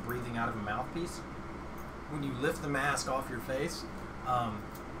 even though you're breathing out of a mouthpiece, when you lift the mask off your face,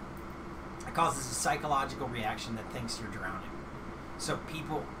 it causes a psychological reaction that thinks you're drowning. So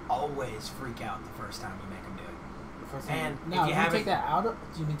people always freak out the first time you make them do it. And now, if you do you haven't- take that out of?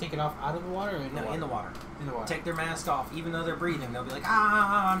 Do you mean take it off out of the water or in the No, water? in the water. In the water. Take their mask off, even though they're breathing. They'll be like,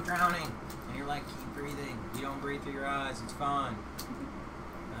 I'm drowning. And you're like, keep breathing. You don't breathe through your eyes. It's fine.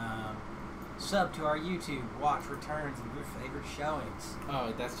 Sub to our YouTube. Watch returns of your favorite showings.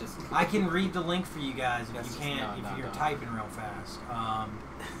 Oh, that's just. I can read the link for you guys if That's you just- can't, no, if you're no. typing real fast.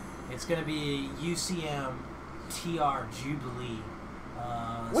 It's going to be UCM TR Jubilee.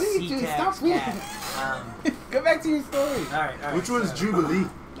 What are you doing? CTAX Stop reading. Cat. Go back to your story. All right. Which one's so- Jubilee?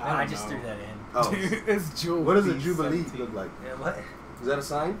 I just threw that in. Oh. It's Jubilee. What does a Jubilee 17. look like? Yeah, what? Is that a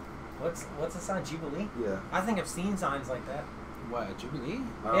sign? What's a sign? Jubilee? Yeah. I think I've seen signs like that. What, a Jubilee?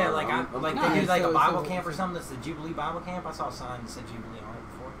 Yeah, like I'm like No, they do like so- a Bible so- camp or something. That's the Jubilee Bible camp. I saw a sign that said Jubilee on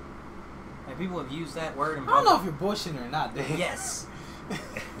it before. Like people have used that word in I don't know if public. you're bullshitting or not, Dave. Yes.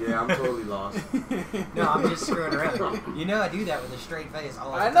 Yeah, I'm totally lost. No, I'm just screwing around. You know I do that with a straight face.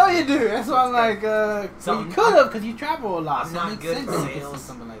 All I the know time. you do. That's why I'm like, well, you Something- could have because you travel a lot. I'm so it not makes good at sense that you could sales see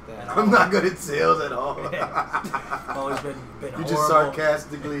something like at that. all. I'm not good at sales at all. I've always been You horrible. just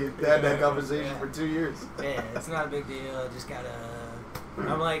sarcastically had that conversation Yeah. for 2 years. Yeah, it's not a big deal. I just gotta.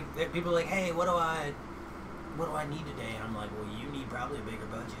 I'm like, people are like, hey, what do I need today? And I'm like, well, you need probably a bigger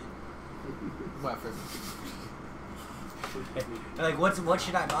budget. What for? They're like, what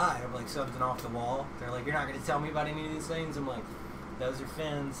should I buy? I'm like, something off the wall. They're like, you're not gonna tell me about any of these things. I'm like, those are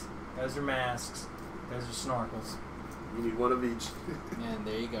fins, those are masks, those are snorkels. You need one of each. And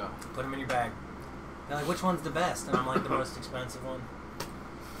there you go. Put them in your bag. They're like, which one's the best? And I'm like, the most expensive one.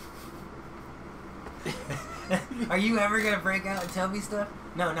 Are you ever gonna break out and tell me stuff?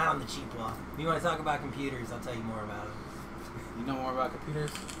 No, not on the cheap law. You want to talk about computers? I'll tell you more about it. You know more about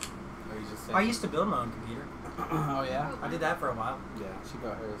computers? Or you just say? I used to build my own computer. Oh yeah. I did that for a while. Yeah, she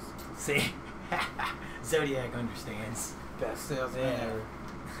got hers. See, Zodiac understands. Best salesman Yeah. ever.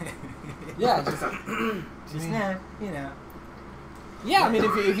 Yeah, just Just you know. yeah. I mean,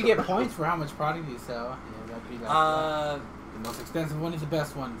 if you get points for how much product you sell, yeah, that'd be like the most expensive one is the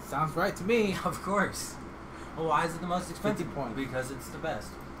best one. Sounds right to me. Of course. Well, why is it the most expensive? 50 points. Because it's the best.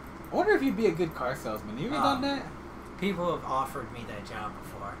 I wonder if you'd be a good car salesman. You ever done that? People have offered me that job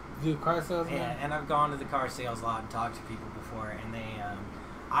before. Do a car salesman? Yeah, and I've gone to the car sales lot and talked to people before, and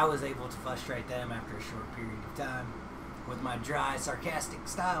I was able to frustrate them after a short period of time with my dry, sarcastic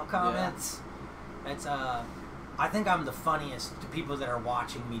style comments. It's I think I'm the funniest to people that are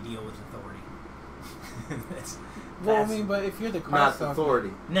watching me deal with authority. Well, I mean, but if you're the car Not salesman,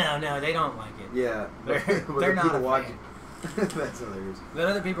 authority. No, they don't like it. Yeah. They're- But they're the not people a watching. That's hilarious. But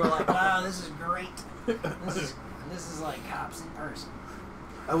other people are like, wow, this is great. This is like cops in person.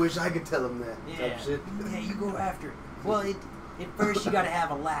 I wish I could tell them that Yeah. type shit. Yeah, you go after it. Well, at first you got to have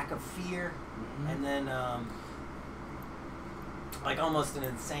a lack of fear, and then like almost an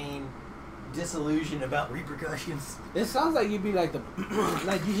insane disillusion about repercussions. it sounds like you'd be like the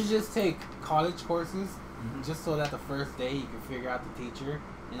like you should just take college courses just so that the first day you can figure out the teacher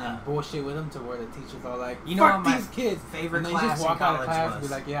and then bullshit with them to where the teacher's all like, You know fuck what my these kids. favorite and then you class just walk in out of college class and was?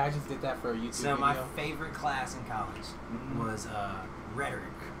 be like, yeah, I just did that for a YouTube So video. my favorite class in college was rhetoric.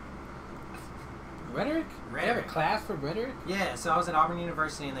 Rhetoric? They have a Rhetoric. class for rhetoric? Yeah, so I was at Auburn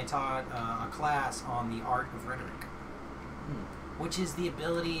University and they taught a class on the art of rhetoric, which is the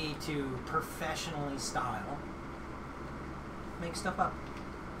ability to professionally style, make stuff up,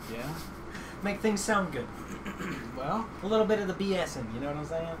 Yeah. make things sound good. Well, A little bit of the BSing, you know what I'm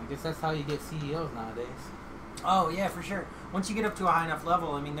saying? I guess that's how you get CEOs nowadays. Oh, yeah, for sure. Once you get up to a high enough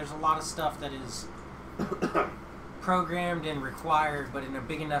level, I mean, there's a lot of stuff that is programmed and required, but in a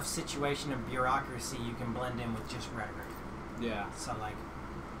big enough situation of bureaucracy, you can blend in with just rhetoric. Yeah. So, like,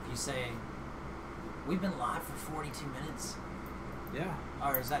 if you say, we've been live for 42 minutes, Yeah.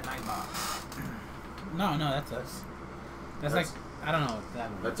 or is that Nightbot? No, that's us. That's like, I don't know what that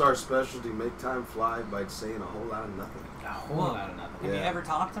one. That's our specialty. Make time fly by saying a whole lot of nothing. A whole Well, lot of nothing. Have you Yeah. ever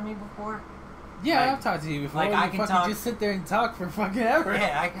talked to me before? Yeah, like- I've talked to you before. like, You I can fucking talk- just sit there and talk for fucking ever.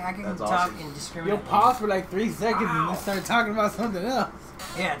 Yeah, I can That's talk awesome. indiscriminately. You'll pause for like 3 seconds and Wow. then start talking about something else.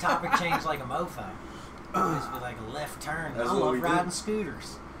 Yeah, topic change like a mofo. Just be like a left turn. That's I what love we do. riding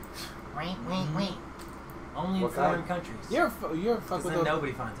scooters. Wait. Only in What foreign kind? countries. You're fuck Because with then those.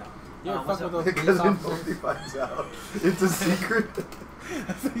 nobody finds out. You're What's fuck with up? those Because police nobody officers. finds out. It's a secret.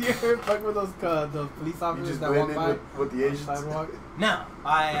 You're fuck with those police You officers just that blend walk in by with the on the Asians. sidewalk. No,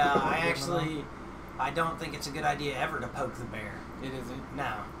 I actually, I don't think it's a good idea ever to poke the bear. It isn't.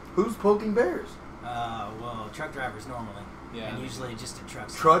 No. Who's poking bears? Well, truck drivers normally. Yeah. And usually just at truck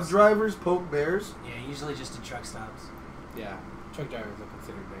stops. Truck drivers poke bears? Yeah, usually just at truck stops. Yeah. Truck drivers are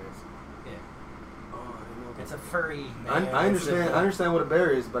considered bears. Yeah. Oh, I didn't know It's that. a furry I bear. understand. I understand what a bear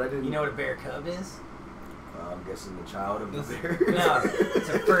is, but I didn't. You know what a bear cub is? I'm guessing the child of the This- bear. No, it's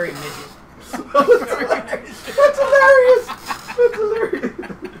a furry midget. That's hilarious. That's hilarious.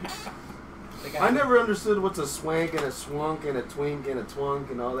 The guy- I never understood what's a swank and a swunk and a twink and a twunk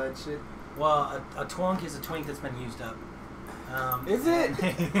and all that shit. Well, a twunk is a twink that's been used up. Is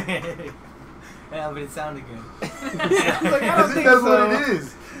it? Yeah, but it sounded good. Like, I don't think That's so. what it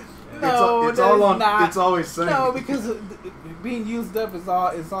is. No, it's all on. not. It's always saying. No, because being used up is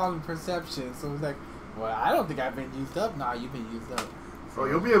all in perception. So it's like, well, I don't think I've been used up. Nah, you've been used up. Oh,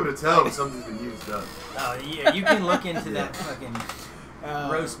 you'll be able to tell if something's been used up. Oh yeah, you can look into that fucking Uh,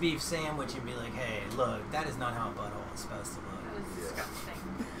 roast beef sandwich and be like, hey, look, that is not how a butthole is supposed to That look. was Yeah.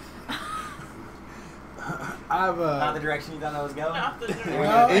 disgusting. I've Not the direction you thought I was going. Not the No, When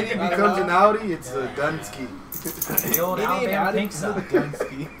an Indy not at becomes all. an Audi, it's a Yeah. Dunsky. The old Alabama pink sock.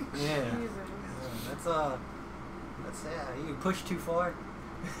 Dunsky. Yeah. Jesus. That's you push too far.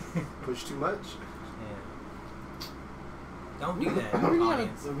 Push too much. Yeah. Don't do that, We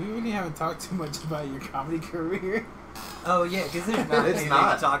audience. really haven't talked too much about your comedy career. Oh yeah, because there's not It's anything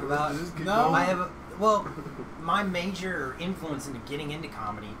not. to talk about. Just keep No. going. I have my major influence into getting into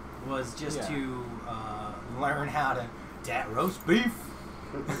comedy was just Yeah. to learn how to roast beef.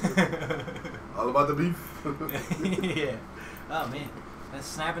 All about the beef. Yeah. Oh man, that's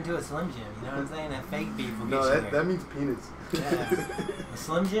snapping to a Slim Jim. You know what I'm saying? That fake beef will No, get you that there. means penis. Yeah. A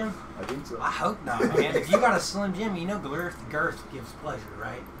Slim Jim? I think so. I hope not, man. If you got a Slim Jim, you know girth gives pleasure,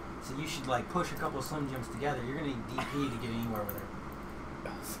 right? So you should like push a couple of Slim Jims together. You're gonna need DP to get anywhere with her.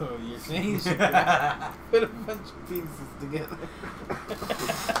 So you're saying you should put a bunch of penises together?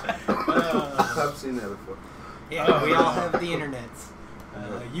 I've seen that before. Yeah, we all have the internets.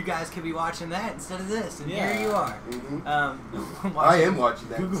 You guys could be watching that instead of this, and Yeah. here you are. Mhm. I am watching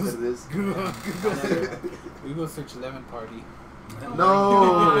that Google's- instead of this. Google search lemon party.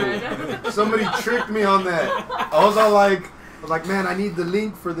 No, somebody tricked me on that. I was like, man, I need the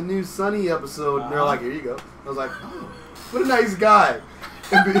link for the new Sunny episode. And they're like, here you go. I was like, oh, what a nice guy.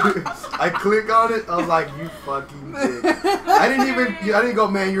 I click on it. I was like, you fucking dick. I didn't go,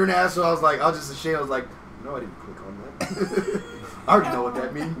 man, you're an asshole. I was just ashamed. I was like, no, I didn't click on that. I already know what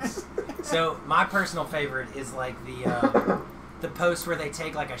that means. So my personal favorite is like the post where they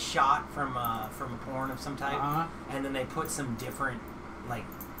take like a shot from a porn of some type, and then they put some different like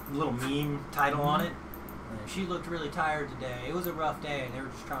little meme title on it. She looked really tired today. It was a rough day. They were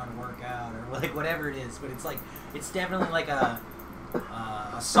just trying to work out, or like whatever it is. But it's definitely like a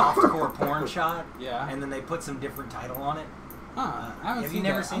softcore porn shot. Yeah. And then they put some different title on it. I haven't Have seen you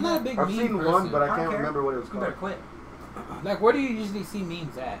never that. seen I'm not a that? big I've meme seen person. one, but I don't can't care. remember what it was You called. better quit. Like, where do you usually see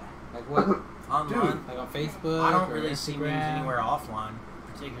memes at? Like what? Online. Like on Facebook? I don't or really see memes Instagram? anywhere offline,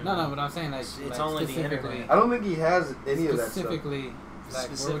 particularly. No, but I'm saying like It's like only the specifically. internet. I don't think he has any of that stuff. Specifically,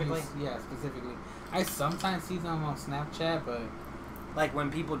 Specifically? yeah, specifically. I sometimes see them on Snapchat, but Like when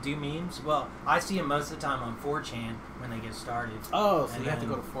people do memes, well, I see them most of the time on 4chan when they get started. so And you have to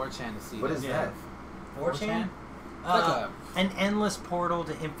then- go to 4chan to see. What that is stuff. that? 4chan? Like An endless portal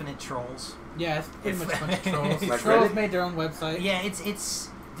to infinite trolls. yeah, it's pretty If- much a bunch of trolls. Like Trolls Reddit? made their own website. Yeah, it's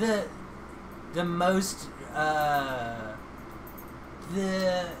the most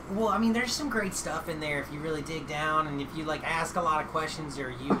well, I mean, there's some great stuff in there if you really dig down, and if you like ask a lot of questions or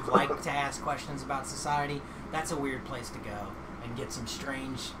you like to ask questions about society, that's a weird place to go and get some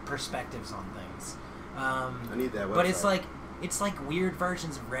strange perspectives on things. I need that website. But it's like weird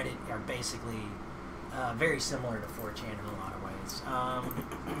versions of Reddit are basically very similar to 4chan in a lot of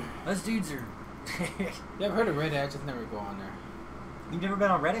ways. Those dudes are. Yeah, I've heard of Reddit. I just never go on there. You've never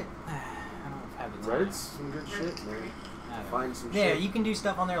been on Reddit? I don't have the time. Reddit's some good shit, man. I don't know. Find some Yeah, shit. you can do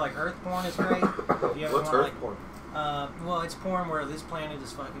stuff on there like Earth porn is great. If you ever What's wanna, Earth like, porn? well, it's porn where this planet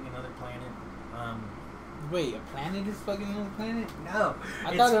is fucking another planet. Wait, a planet is fucking another planet? No,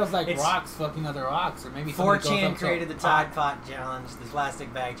 I thought it was like it's- rocks fucking other rocks, or maybe somebody goes 4chan up to created a the pot. Tide Pod challenge, the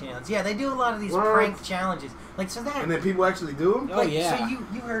plastic bag challenge. Yeah, they do a lot of these What? prank challenges. Like so that. And then people actually do them? Oh, like, yeah. So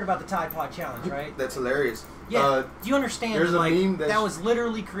you heard about the Tide Pod challenge, right? That's hilarious. Yeah. Do you understand there's that, a like, meme that that's- was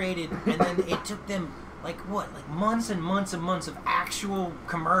literally created, and then it took them like months and months and months of actual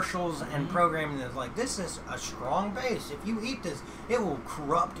commercials and programming that's like, this is a strong base. If you eat this, it will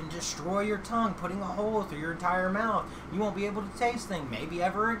corrupt and destroy your tongue, putting a hole through your entire mouth. You won't be able to taste things, maybe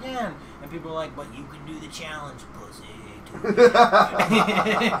ever again. And people are like, but you can do the challenge, pussy.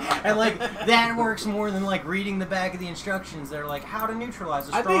 And like that works more than like reading the back of the instructions. They're like, how to neutralize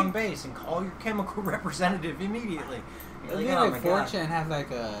a I strong think- base and call your chemical representative immediately. You're I like, think oh like my God. 4chan has like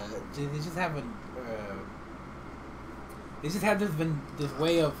they just have a they just have this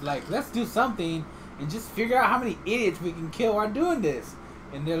way of like, let's do something and just figure out how many idiots we can kill while doing this.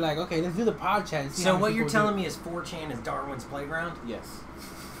 And they're like, okay, let's do the podcast. And see So how what many you're people telling do me is 4chan is Darwin's playground? it. Yes.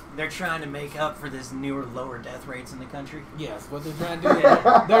 They're trying to make up for this newer, lower death rates in the country. Yes, what they're trying to do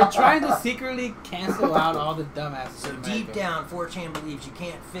is they're trying to secretly cancel out all the dumbasses. So in deep America. down, 4chan believes you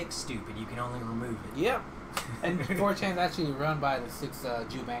can't fix stupid, you can only remove it. Yep. And 4chan is actually run by the 6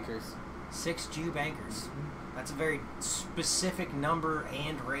 Jew bankers. 6 Jew bankers. That's a very specific number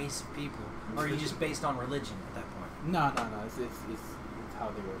and race of people. Or are you just based on religion at that point? No. It's how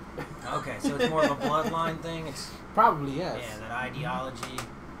they work. Okay, so it's more of a bloodline thing? It's Probably, yes. Yeah, that ideology,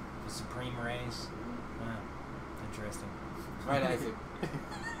 the supreme race. Interesting. Right, Isaac.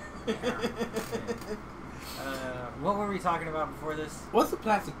 What were we talking about before this? What's the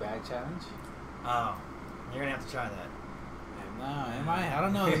plastic bag challenge? Oh, you're gonna have to try that. I've No, am I? I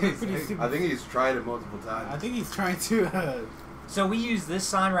don't know. It's pretty stupid. I think he's tried it multiple times. I think he's trying to. So we use this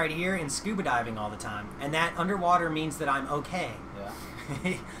sign right here in scuba diving all the time, and that underwater means that I'm okay.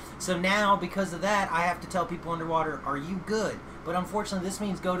 Yeah. So now, because of that, I have to tell people underwater, "Are you good?" But unfortunately, this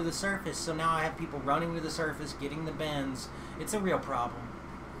means go to the surface. So now I have people running to the surface, getting the bends. It's a real problem.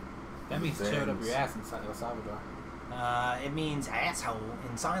 That means showed up your ass in El Salvador. It means asshole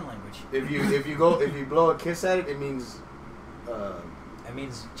in sign language. If you blow a kiss at it, it means. It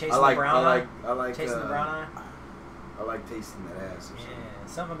means chasing the brown eye. I like Chasing the brown eye. I like tasting that ass. Or Yeah,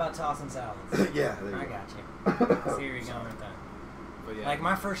 something about tossing salads. Yeah, there you I go. got you. I see where you're going with that. But yeah. Like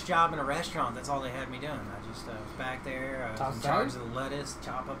my first job in a restaurant, that's all they had me doing. I just was back there, I was Toss in salad? charge of the lettuce,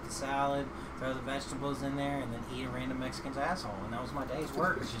 chop up the salad, throw the vegetables in there, and then eat a random Mexican's asshole. And that was my day's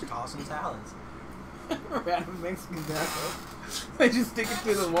work. It's just tossing salads. Random Mexican asshole. They just stick it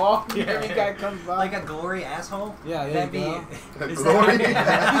through the wall. And every guy comes by. Like a glory asshole. Yeah, there That'd you be. A Is glory?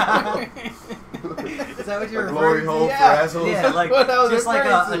 that, is that what you're A referring glory to? hole Yeah. for assholes. Yeah, like What I was just like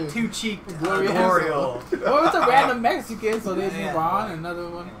referring a to. two-cheeked Glory glory asshole. hole. Well, it's a random Mexican, so they Yeah. move on. Another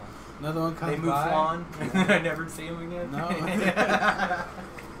one. Another one comes They move by. on. I never see him again. No.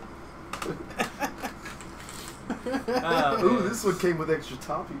 Ooh, this one came with extra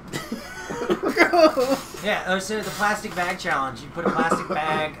topping. Yeah, so the plastic bag challenge. You put a plastic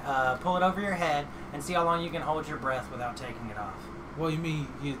bag, pull it over your head, and see how long you can hold your breath without taking it off. Well, you mean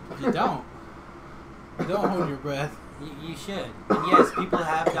you don't? You don't hold your breath. You should. And yes, people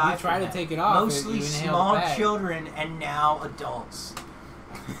have died. You try from to that. take it off, Mostly you inhale small the bag. children and now adults.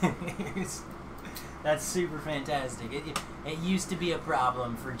 That's super fantastic. It used to be a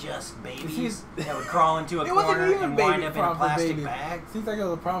problem for just babies that would crawl into a It wasn't corner even and baby wind up in a problem for plastic babies. bag. Seems like it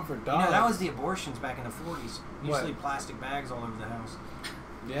was a problem for You dogs. know, that was the abortions back in the 40s. What? Usually plastic bags all over the house.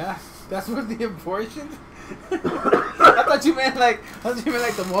 Yeah, that's what the abortion. I thought you meant like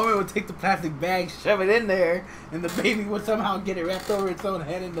the woman would take the plastic bag, shove it in there, and the baby would somehow get it wrapped over its own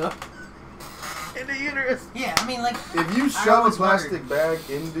head in the uterus. Yeah, I mean, like, If you I shove a always plastic bag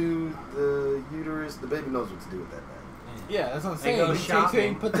into the uterus, the baby knows what to do with that bag. Yeah, that's what I'm They saying. go He takes it shopping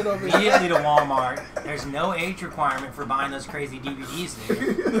and puts it over his immediately head. to Walmart. There's no age requirement for buying those crazy DVDs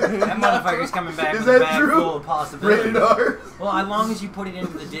there. That motherfucker's coming back Is with a that bag true? full of possibilities. Rated R. Well, as long as you put it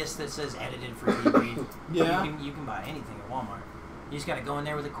into the disc that says edited for TV, Yeah. you can buy anything at Walmart. You just got to go in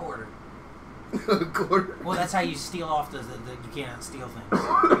there with a quarter. Quarter. Well, that's how you steal off the you can't steal things.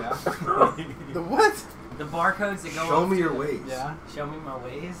 Yeah. The what? The barcodes that go Show off me to your the- ways. Yeah. Show me my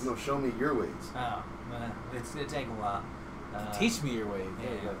ways. No, show me your ways. Oh, well, it's gonna take a while. Teach me your way.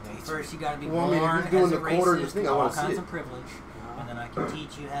 There you Yeah. go. Teach First, you got to be Well, I mean, if born you're doing as a the quarter racist thing, with I all wanna see kinds it. of privilege, and then I can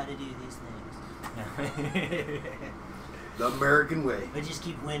teach you how to do these things. The American way. But just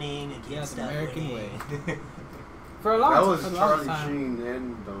keep winning and keep Yeah, the stuff American winning. For a long That time. was for the Charlie longest time. Sheen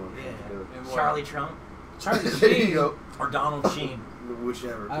and Donald Yeah. Trump. And what? Charlie Trump Charlie There you Sheen. go. or Donald Sheen.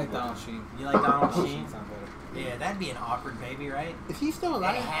 Whichever. I like Donald Sheen. You like Donald Sheen Sheen? sounds better. Yeah, that'd be an awkward baby, right? Is he still It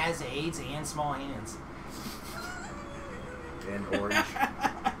alive? has AIDS and small hands. And orange.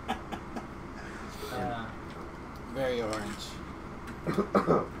 Very orange.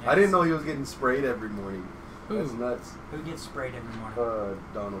 I didn't know he was getting sprayed every morning. That's Who? nuts. Who gets sprayed every morning?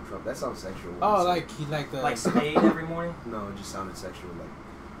 Donald Trump. That sounds sexual. when Oh, you say like he like the. Like spayed every morning? it. No, it just sounded sexual. Like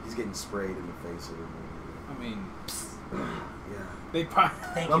he's getting sprayed in the face every I mean, morning. Yeah. they probably.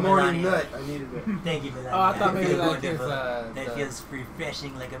 Thank My you, morning Melania. nut. I needed it. Thank you, Melania. Oh, I thought maybe Feel like his wonderful. the That feels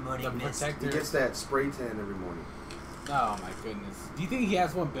refreshing like a morning the mist. He protector. gets that spray tan every morning. Oh my goodness. Do you think he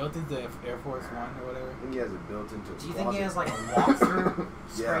has one built into Air Force One or whatever? I think he has it built into his Do you think he closet. has like a walkthrough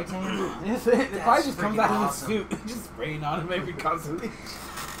spray Yeah. tan? It probably just comes freaking out awesome. of his suit, just spraying on him every constantly.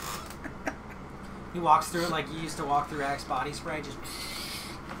 He walks through it like you used to walk through Axe body spray, just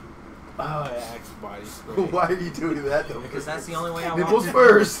Oh yeah, Axe body spray. Why are you doing that though? because that's the only way I Nipples walk.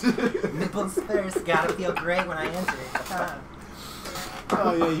 first. Nipples first. Gotta feel great when I enter.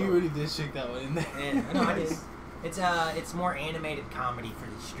 Oh yeah, you really did shake that one in there. Yeah, no, I did. It's more animated comedy for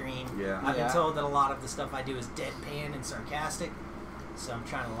the stream. Yeah. I've Yeah. been told that a lot of the stuff I do is deadpan and sarcastic, so I'm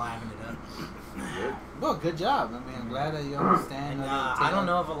trying to liven it up. Good. Well, good job. I mean, I'm glad that you understand. And how to I take don't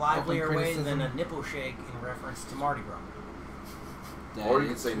know on of a livelier open way than criticism. a nipple shake in reference to Mardi Gras. That Or you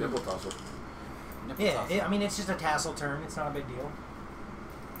could is say true. nipple tussle. Nipple Yeah, tussle. I mean it's just a tassel term. It's not a big deal.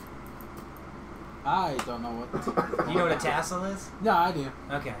 I don't know what. Do you know what a tassel is? No, I do.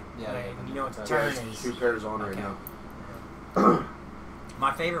 Okay. Yeah, Okay, yeah, you know what the yeah, term There's is. two pairs on right Okay. now.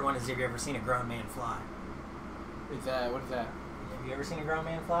 My favorite one is have you ever seen a grown man fly? Is that what is that? Have you ever seen a grown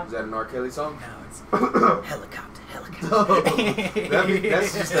man fly? Is that an R. Kelly song? No, it's No, helicopter.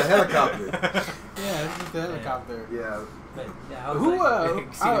 that's just a helicopter. Yeah, it's just a helicopter. Yeah, But yeah, I was Who,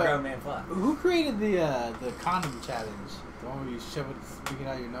 like, see a grown man fuck. Who created the condom challenge? The one where you shove it, stick it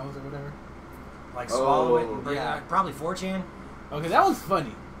out your nose or whatever? Like swallow it and Oh, bring yeah. it out. Probably 4chan, Okay, that was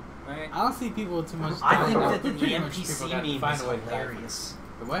funny. right? I don't see people too much. I think doing that the Pretty much people NPC got to meme find is a way to die. hilarious.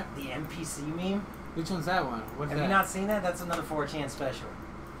 The what? The NPC meme? Which one's that one? What's Have that? you not seen that? That's another 4chan special.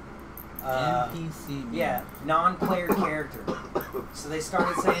 NPC. meme. Yeah, non-player character. So they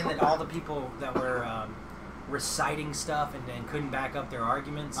started saying that all the people that were reciting stuff and couldn't back up their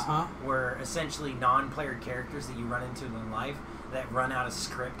arguments Uh-huh. were essentially non-player characters that you run into in life that run out of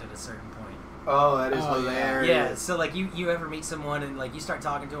script at a certain point. Oh, that is Oh, yeah. hilarious. Yeah, so like you ever meet someone and like you start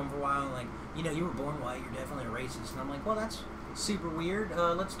talking to them for a while and like, you know, you were born white, you're definitely a racist. And I'm like, well, that's super weird.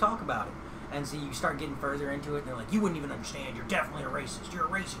 Let's talk about it. And so you start getting further into it and they're like, you wouldn't even understand. You're definitely a racist. You're a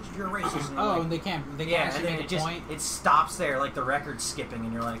racist. You're a racist. And I'm Oh, like, and they can't yeah, actually and then make it a just point. it stops there, like the record's skipping,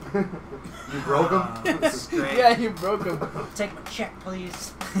 and you're like, You broke him? This is great. Yeah, you broke him. Take my check,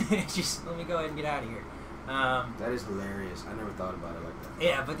 please. Just let me go ahead and get out of here. That is hilarious. I never thought about it like that.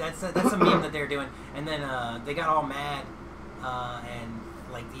 Yeah, but that's a meme that they're doing, and then they got all mad, and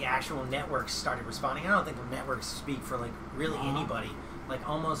like the actual networks started responding. I don't think the networks speak for like really anybody. Like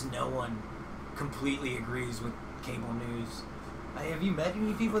almost no one completely agrees with cable news. Have you met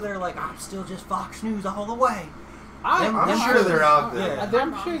any people that are like, I'm still just Fox News all the way? I'm sure they're out there. Yeah.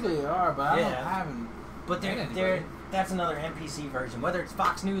 I'm sure they are, but Yeah. I haven't. But met they're anybody. that's another NPC version. Whether it's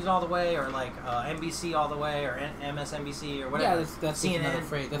Fox News all the way, or like NBC all the way, or MSNBC or whatever. Yeah, that's just another CNN.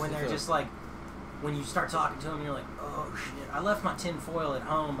 phrase. That's When just they're a- just like, when you start talking to them, you're like, oh shit, I left my tin foil at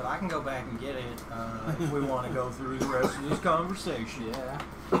home, but I can go back and get it if we want to go through the rest of this conversation. Yeah.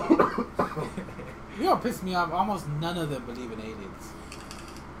 You know what pissed me off? Almost none of them believe in aliens.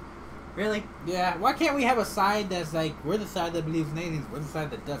 Really? Yeah. Why can't we have a side that's like, we're the side that believes in aliens, we're the side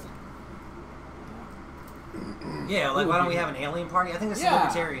that doesn't? Yeah, like why don't we have an alien party? I think it's the Yeah.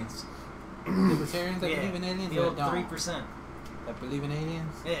 libertarians. Libertarians that Yeah. believe in aliens The or old don't? 3%. That believe in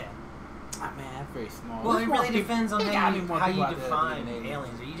aliens? Yeah. Ah, man, that's very small. Well, There's it more really people- depends on there gotta be more how people you out there that define believe in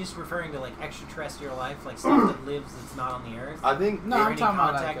aliens. Are you just referring to like extraterrestrial life, like stuff that lives that's not on the Earth? I think No, Is there I'm any talking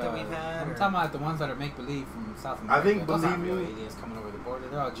about like, contact that we've had, I'm or- talking about the ones that are make believe from South I America. think, Those aren't believe real me- aliens coming over the border.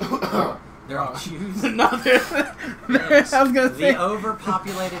 They're all Jews. They're all Jews. no, they're. Yes. I was gonna say The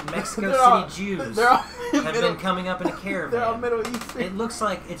overpopulated Mexico they're all- City Jews They're all have been coming up in a caravan. They're all Middle Eastern. It looks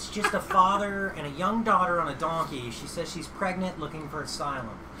like it's just a father and a young daughter on a donkey. She says she's pregnant, looking for asylum.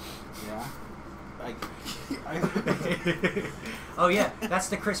 Yeah. Like, Oh yeah, that's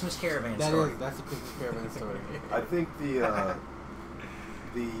the Christmas caravan story. that's a Christmas caravan story. I think the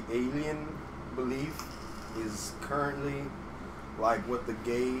alien belief is currently like what the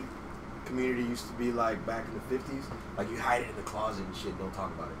gay community used to be like back in the 50s. Like you hide it in the closet and shit, don't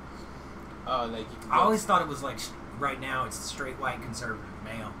talk about it. Oh, like you can I always thought it was like right now it's straight white conservative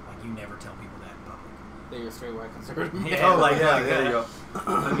male. Like you never tell people that in public. that you're a straight white conservative. Yeah, like yeah, that. there you go.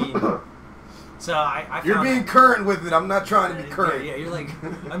 I mean, so I You're found being that- current with it. I'm not trying to be current. Yeah, you're like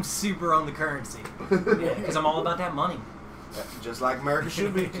I'm super on the currency. Yeah, because I'm all about that money. Just like America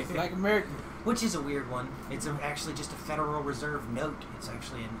should be. Just like American. Which is a weird one. It's actually just a Federal Reserve note. It's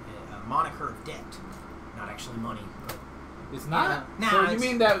actually a moniker of debt, not actually money. But It's not. Yeah. So Nah, you it's-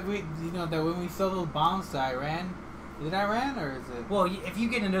 mean that that when we sold those bombs to Iran, is it Iran or is it? well, if you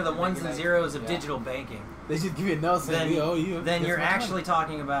get into the ones and zeros of digital banking, They just give you a note saying we owe you. then this you're much money. actually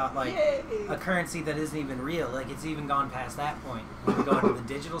talking about like Yay. a currency that isn't even real. Like it's even gone past that point. When you go into the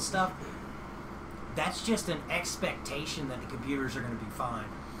digital stuff, that's just an expectation that the computers are going to be fine.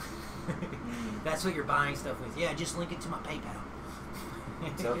 That's what you're buying stuff with. Yeah, just link it to my PayPal.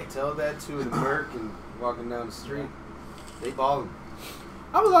 Tell that to an American walking down the street. They balling.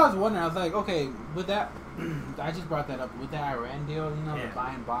 I was always wondering. I was like, okay, with that, I just brought that up with that Iran deal. Yeah. They're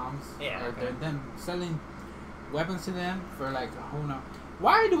buying bombs. Yeah, Or okay. they're them selling weapons to them for like who knows.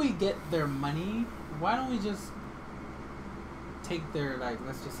 Why do we get their money? Why don't we just take their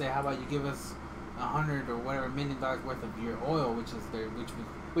let's just say, how about you give us $100 or whatever $1 million worth of your oil,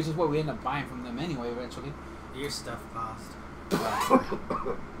 which is what we end up buying from them anyway eventually. Your stuff cost.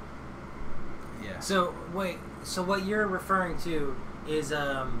 Yeah. So wait, so what you're referring to is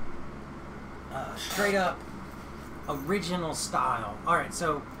straight up original style. All right,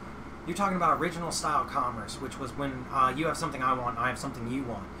 so you're talking about original style commerce, which was when you have something I want, I have something you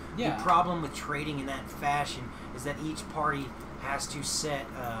want. Yeah. The problem with trading in that fashion is that each party has to set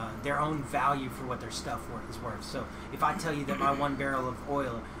their own value for what their stuff is worth. So if I tell you that my 1 barrel of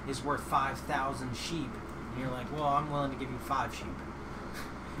oil is worth 5,000 sheep, and you're like, well, I'm willing to give you 5 sheep.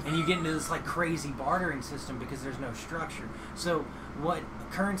 And you get into this like crazy bartering system because there's no structure. So what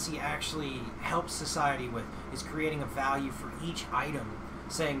currency actually helps society with is creating a value for each item,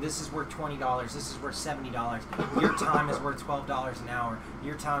 saying this is worth $20, this is worth $70, your time is worth $12 an hour,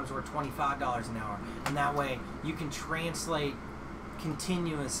 your time's worth $25 an hour. And that way you can translate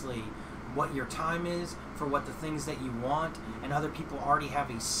continuously what your time is for what the things that you want, and other people already have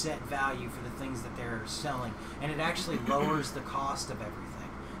a set value for the things that they're selling, and it actually lowers the cost of everything.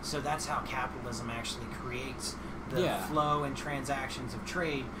 So that's how capitalism actually creates the flow and transactions of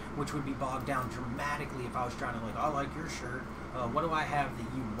trade, which would be bogged down dramatically if I was trying to like, I like your shirt, what do I have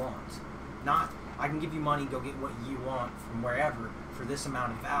that you want? Not, I can give you money, go get what you want from wherever for this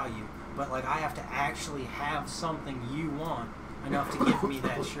amount of value, but like I have to actually have something you want enough to give me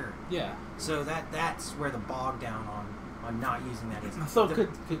that shirt. Yeah. So that's where the bog down on not using that is. So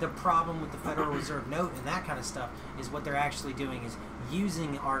the problem with the Federal Reserve note and that kind of stuff is what they're actually doing is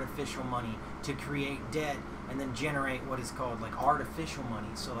using artificial money to create debt and then generate what is called like artificial money.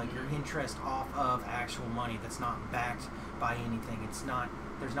 So like your interest off of actual money that's not backed by anything.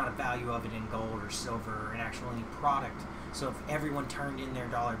 There's not a value of it in gold or silver or in actual any product. So if everyone turned in their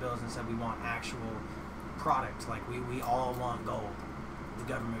dollar bills and said we want actual product, like we all want gold, the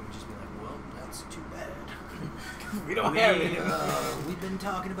government would just be like, well, that's too bad. We don't have it. We've been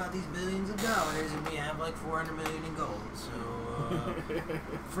talking about these billions of dollars and we have like 400 million in gold, so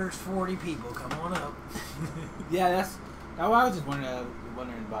first 40 people come on up. Yeah, that's I was just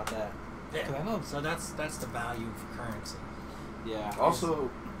wondering about that. Yeah. 'Cause I know. So that's the value of currency. Yeah.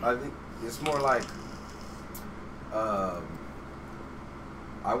 Also, I think it's more like,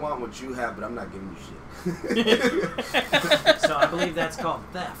 I want what you have, but I'm not giving you shit. So I believe that's called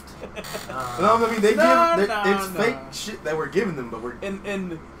theft. No, I mean it's no. fake shit that we're giving them, but we're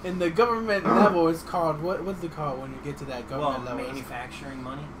In the government level, it's called what's it called when you get to that government level? Manufacturing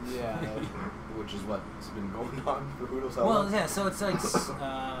money. Yeah. which is what's been going on for who knows how Well, long. yeah. So it's like,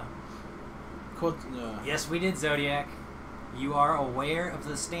 yes, we did Zodiac. You are aware of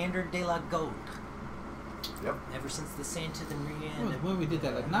the Standard de la Gold. Yep. Ever since the Santa Maria, When we did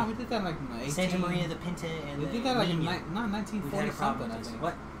that, we did that like in the 18... Santa Maria, the Pinta, and we the did that like in Nina. not 1940 something. I with this. think.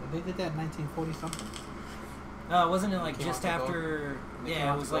 What? They did that in 1940 something. Wasn't it like Came just out the after? They came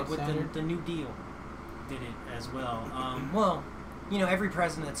Yeah, out it was the like gold with standard? the New Deal. Did it as well. Well, you know, every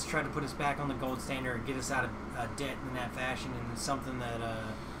president that's tried to put us back on the gold standard and get us out of debt in that fashion, and it's something that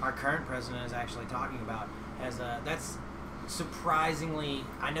our current president is actually talking about. That's surprisingly,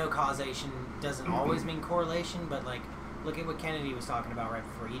 I know causation doesn't always mean correlation, but like, look at what Kennedy was talking about right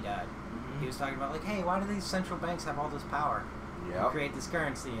before he died. He was talking about like, hey, why do these central banks have all this power to create this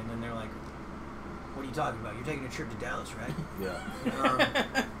currency? And then they're like, what are you talking about? You're taking a trip to Dallas, right? Yeah.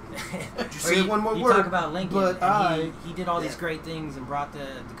 Did you say one more you word? talk about Lincoln, But and he did all these great things and brought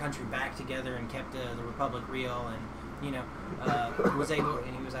the country back together and kept the republic real, and you know, was able,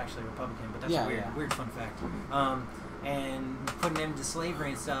 and he was actually a Republican, but that's a weird fun fact. And putting them to slavery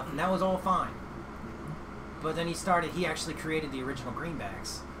and stuff, and that was all fine. But then he actually created the original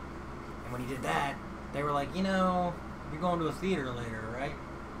greenbacks. And when he did that, they were like, you know, you're going to a theater later, right?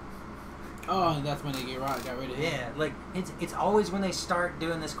 Oh, and that's when they got rid of him. Yeah, like, it's always when they start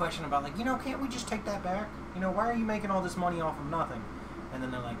doing this question about, like, you know, can't we just take that back? You know, why are you making all this money off of nothing? And then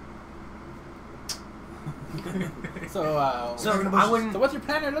they're like... So what's your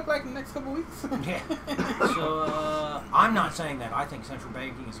planner look like in the next couple weeks? Yeah. So, I'm not saying that. I think central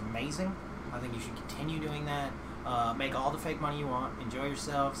banking is amazing. I think you should continue doing that. Make all the fake money you want. Enjoy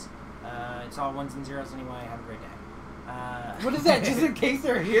yourselves. It's all ones and zeros anyway. Have a great day. What is that? Just in case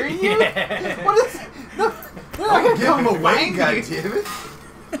they're hearing you? Yeah. What is? Don't give them away, goddammit.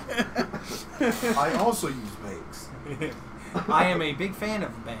 I also use banks. I am a big fan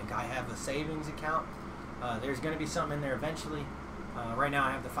of the bank. I have a savings account. There's going to be something in there eventually. Right now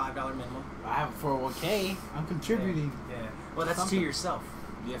I have the $5 minimum. I have a 401k. I'm contributing. Yeah. Well, that's something to yourself.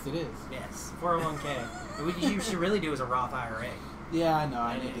 Yes, it is. Yes. 401k. What you should really do is a Roth IRA. Yeah, I know.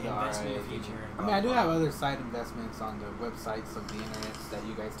 I And need to go. invest in the future. I mean, I do have other side investments on the websites of the internet that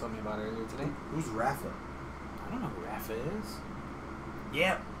you guys told me about earlier today. Who's Rafa? I don't know who Rafa is.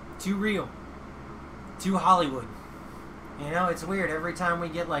 Yeah. Too real. Too Hollywood. You know, it's weird. Every time we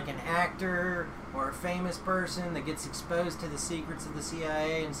get like an actor or a famous person that gets exposed to the secrets of the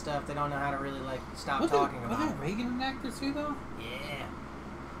CIA and stuff, they don't know how to really like stop talking about Was it. Reagan an actor too, though? Yeah.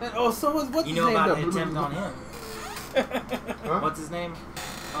 And, so what's You his know name? about though? the attempt on him. Huh? What's his name?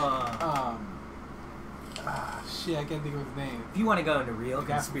 Shit, I can't think of his name. If you want to go into real The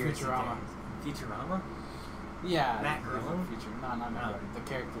guy from conspiracy Futurama. theories. Futurama? Yeah. Matt the Groening? Future. No, not Matt Groening. The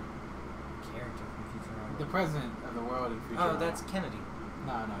character. Character from Futurama. The president of the world in Futurama. Oh, that's Kennedy.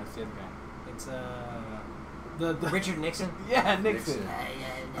 No, it's the other guy. It's The Richard Nixon. Yeah, Nixon.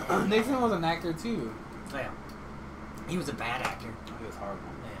 Nixon was an actor too. Yeah. He was a bad actor. Oh, he was horrible.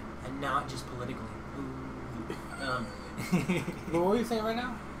 Yeah. And not just politically. But what were you saying right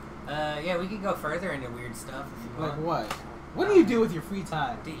now? Yeah, we could go further into weird stuff if you Like want. what? What do you do with your free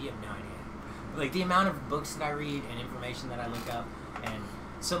time? Dude, you have no idea. Like the amount of books that I read and information that I look up, and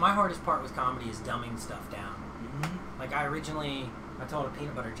so my hardest part with comedy is dumbing stuff down. Mm-hmm. Like I told a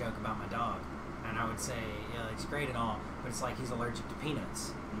peanut butter joke about my dog, and I would say, yeah, it's great and all, but it's like he's allergic to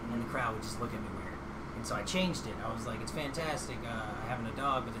peanuts, and the crowd would just look at me weird. And so I changed it. I was like, it's fantastic having a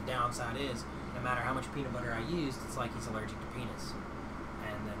dog, but the downside is, no matter how much peanut butter I used, it's like he's allergic to peanuts,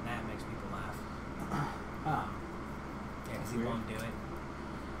 and then that makes people laugh. Huh. Yeah, because he won't do it.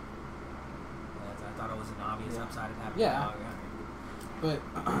 I thought it was an obvious upside of having a Yeah. dog.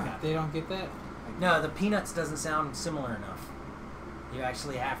 But they don't get that? No, the peanuts doesn't sound similar enough. You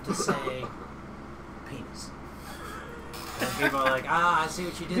actually have to say penis. And people are like, I see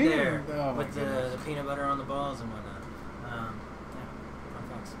what you did there Oh my with the peanut butter on the balls and whatnot. Yeah, fun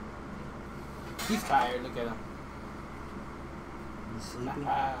facts. He's tired, look at him. You sleepy?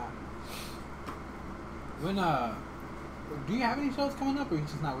 When do you have any shows coming up, or are you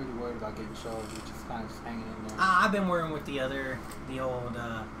just not really worried about getting shows? You're just kind of just hanging in there. I've been working with the old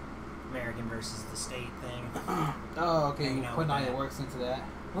American versus the state thing. Oh, okay. Hanging You're out putting with all your that. works into that.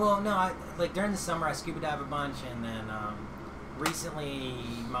 Well, no, like during the summer I scuba dive a bunch, and then recently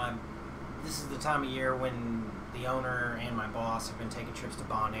this is the time of year when the owner and my boss have been taking trips to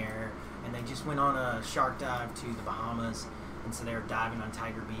Bonaire, and they just went on a shark dive to the Bahamas, and so they were diving on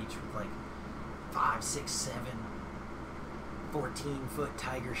Tiger Beach with like 5, 6, 7, 14-foot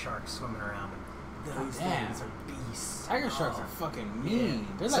tiger sharks swimming around them. Those Damn. things are beasts. Tiger sharks Oh. are fucking mean.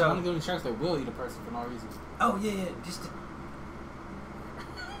 Yeah. They're like So- one of the only sharks that will eat a person for no reason. Oh yeah, just to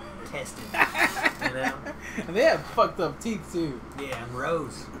test it. You know? And they have fucked up teeth too. Yeah, and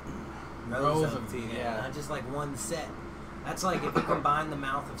rows. Rows of teeth, yeah. Not just like one set. That's like if you combine the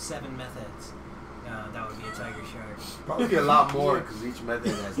mouth of 7 meth heads, that would be a tiger shark. Probably a lot more because each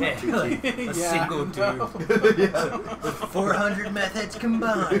method has like 2 like teeth. a Yeah, single I know. tooth. Yeah. With 400 meth heads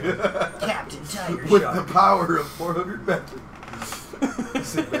combined. Captain Tiger With Shark. the power of 400 methods. I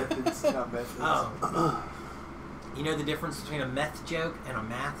said methods, not methods. Oh. You know the difference between a meth joke and a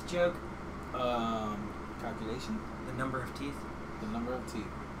math joke? Calculation? The number of teeth? The number of teeth.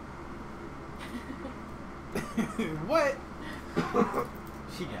 What?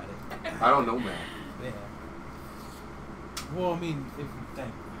 She got it. I don't know, man. Yeah. Well, I mean, if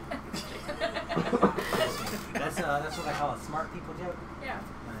That's what I call a smart people joke. Yeah.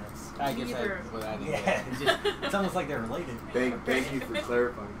 I guess Neither. that's what I did. Yeah, it's almost like they're related. Thank you for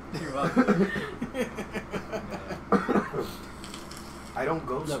clarifying. You're welcome. I don't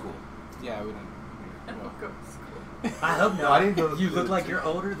go to Look. school. Yeah, we don't. Well, I hope No, not. I didn't go to You school. look like you're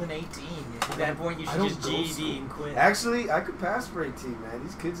older than 18. At that point, you I should don't just go to GED school. and quit. Actually, I could pass for 18, man.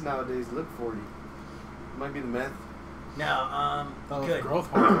 These kids nowadays look 40. Might be the meth. No, those good. growth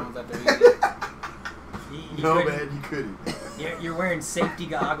hormones that they're eating. You No, couldn't- man, you couldn't. You're wearing safety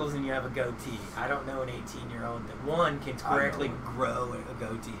goggles and you have a goatee. I don't know an 18-year-old that one can correctly grow a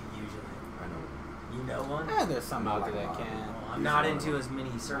goatee usually. I know. You know one? Yeah, there's some out Not there like that mine. can. Well, I'm not into as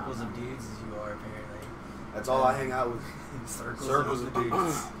many circles of dudes as you are apparently. That's all I hang out with. Circles of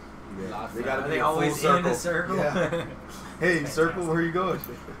dudes. Yeah, Lots they of- gotta Are be they a full always circle. in a circle? Yeah. Hey, circle, where you going?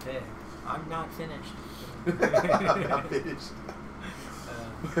 Yeah. I'm not finished. I'm finished.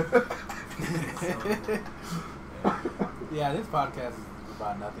 Yeah, this podcast is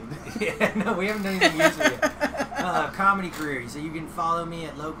about nothing. Yeah, no, we haven't done anything useful yet. Comedy career. So you can follow me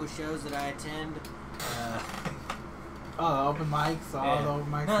at local shows that I attend. Oh, open mics, all Yeah. the open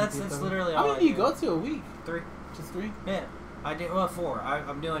mics. No, and that's stuff. literally How all many I do you do. go to a week? 3. Just 3? Yeah, I do. Well, 4.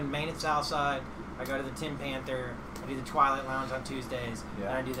 I'm doing Maine at Southside. I go to the Tin Panther. I do the Twilight Lounge on Tuesdays. Yeah.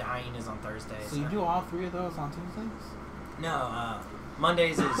 And I do the Hyenas on Thursdays. So you do all 3 of those on Tuesdays? No,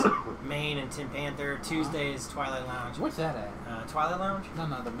 Mondays is Maine and Tin Panther. Tuesdays Twilight Lounge. Where's that at? Twilight Lounge?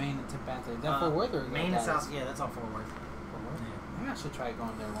 No, the Maine and Tip Panther. Is that Fort Worth or is that Maine and Dallas? South. Yeah, that's all Fort Worth. Fort Worth? Yeah. Maybe I should try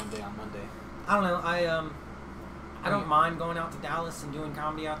going there one day on Monday. I don't know. I don't mind going out to Dallas and doing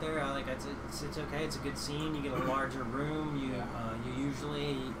comedy out there. It's okay. It's a good scene. You get a larger room. You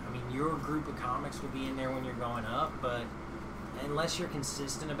usually, I mean, your group of comics will be in there when you're going up, but unless you're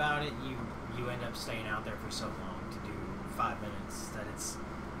consistent about it, you end up staying out there for so long to do 5 minutes that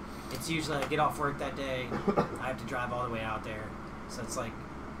it's usually I get off work that day. I have to drive all the way out there, so it's like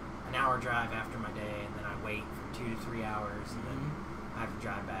an hour drive after my day, and then I wait for 2 to 3 hours, and then I have to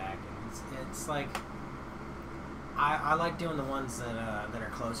drive back, and it's like. I like doing the ones that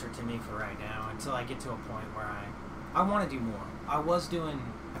are closer to me for right now until I get to a point where I want to do more. I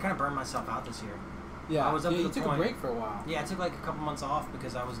kind of burned myself out this year. Yeah, I was up to you the took point- a break for a while. Yeah, I took like a couple months off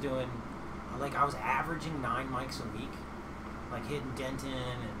because I was doing, like, I was averaging 9 mics a week, like hitting Denton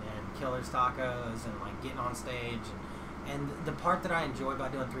and Killer's Tacos and like getting on stage. And the part that I enjoy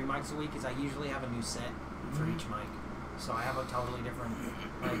about doing 3 mics a week is I usually have a new set for each mic. So I have a totally different,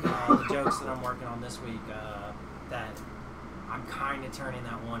 like the jokes that I'm working on this week, that I'm kind of turning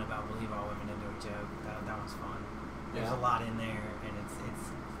that one about Believe All Women into a joke. That one's fun. There's Yeah. a lot in there, and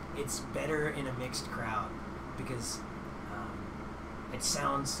it's better in a mixed crowd because it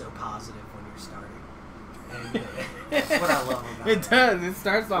sounds so positive when you're starting. And that's what I love about it. It does. It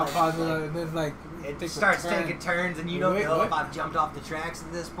starts off Like- positive, and then like It takes a starts turn. taking turns, and you don't Wait, know what? if I've jumped off the tracks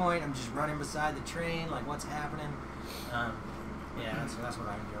at this point. I'm just running beside the train, like what's happening. Yeah, that's what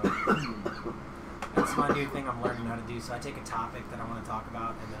I enjoy. That's my new thing I'm learning how to do. So I take a topic that I want to talk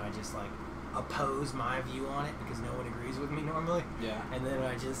about, and then I just like oppose my view on it because no one agrees with me normally. Yeah. And then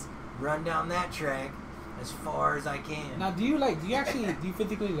I just run down that track as far as I can. Now, do you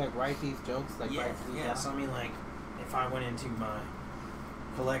physically like write these jokes? Like, Yeah, write these yeah. down? So I mean, like, if I went into my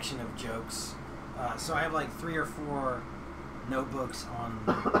collection of jokes, so I have like 3 or 4 notebooks on.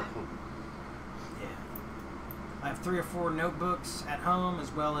 Yeah, I have 3 or 4 notebooks at home,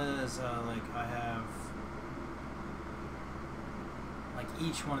 as well as like I have. Like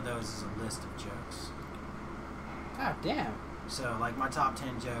each one of those is a list of jokes. God damn. So like my top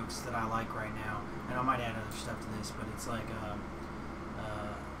 10 jokes that I like right now, and I might add other stuff to this, but it's like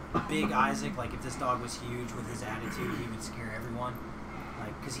Big Isaac. Like if this dog was huge with his attitude, he would scare everyone.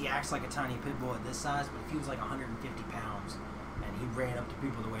 Like because he acts like a tiny pit bull at this size, but if he was like 150 pounds and he ran up to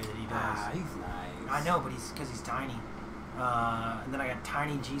people the way that he does, Ah, he's nice. I know, but because he's tiny. And then I got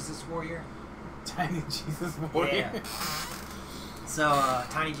Tiny Jesus Warrior. Tiny Jesus Warrior. Yeah. So,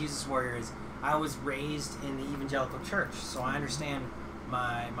 Tiny Jesus Warrior is, I was raised in the evangelical church, so I understand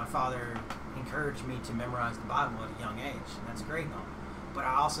my father encouraged me to memorize the Bible at a young age, and that's great and all. But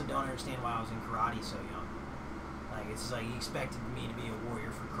I also don't understand why I was in karate so young. Like, it's just like he expected me to be a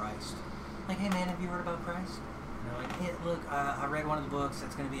warrior for Christ. Like, hey man, have you heard about Christ? And they're like, hey, look, I read one of the books,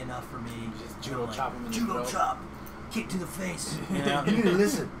 that's going to be enough for me. Just And judo I'm chop him in the Judo throat. chop, kick to the face. You know? You need to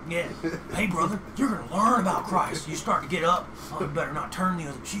listen. Yeah. Hey, brother, you're going to learn about Christ. You start to get up. Oh, you better not turn the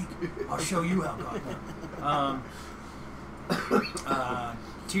other cheek. I'll show you how God does.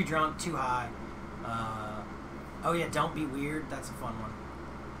 Too drunk, too high. Oh, yeah, don't be weird. That's a fun one.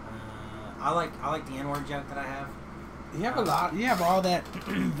 I like the N-word joke that I have. You have a lot. You have all that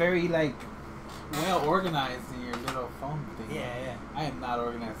very like well organized in your little phone thing. Yeah. I am not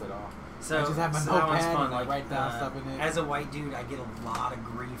organized at all. So, I just have my that one's notepad fun. and I write down stuff in it. As a white dude, I get a lot of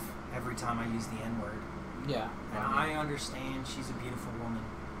grief every time I use the N-word. Yeah. And I understand she's a beautiful woman,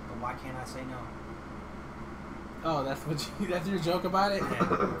 but why can't I say no? Oh, that's your joke about it?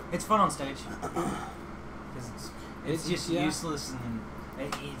 Yeah. It's fun on stage. Because it's just yeah. useless, and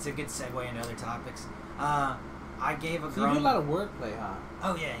it's a good segue into other topics. I gave a So you grown... do a lot of wordplay, huh?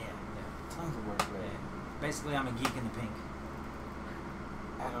 Oh, yeah. Tons of wordplay. Basically, I'm a geek in the pink.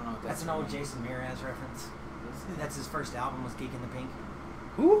 I don't know what That's an old Jason Mraz reference. That's his first album, was Geek in the Pink.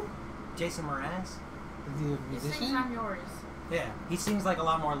 Who? Jason Mraz? Is he a He thinks musician? I'm yours. Yeah, he sings like a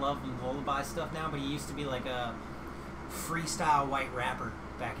lot more Love and Lullaby stuff now, but he used to be like a freestyle white rapper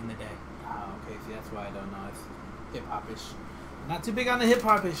back in the day. Oh, okay. See, that's why I don't know. It's hip hopish. Not too big on the hip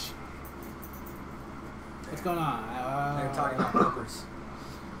hopish. What's going on? They're talking about poppers.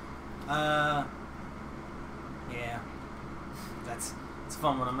 Yeah. It's a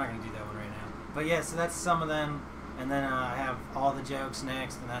fun one. I'm not going to do that one right now. But yeah, so that's some of them. And then I have all the jokes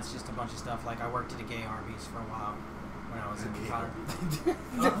next, and that's just a bunch of stuff. Like I worked at a gay Arby's for a while when I was in college.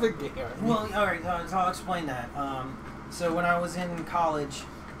 Well, all right, so I'll explain that. So when I was in college,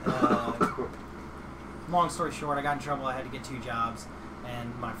 long story short, I got in trouble. I had to get 2 jobs.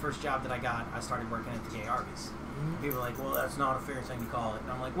 And my first job that I got, I started working at the gay Arby's. People were like, well, that's not a fair thing to call it.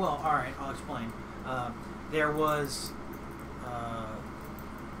 And I'm like, well, all right, I'll explain. There was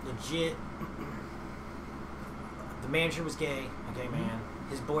legit... The manager was gay, a gay man.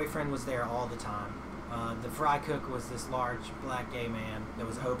 His boyfriend was there all the time. The fry cook was this large black gay man that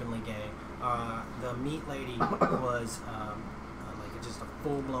was openly gay. The meat lady was like just a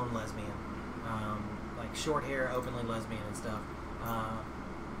full-blown lesbian. Like short hair, openly lesbian and stuff.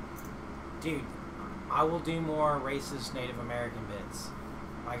 Dude, I will do more racist Native American bits.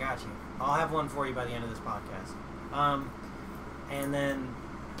 I got you. I'll have one for you by the end of this podcast. And then...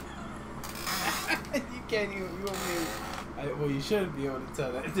 You can't even. You want me? Well, you shouldn't be able to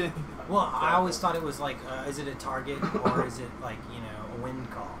tell that. Well, I always thought it was like, is it a target or is it like, you know, a wind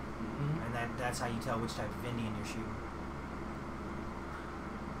call? Mhm. And that's how you tell which type of Indian you're shooting.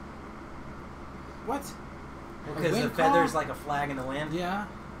 What? Because the wind feather's call? like a flag in the wind, Yeah.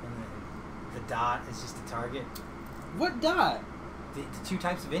 and the dot is just a target. What dot? The two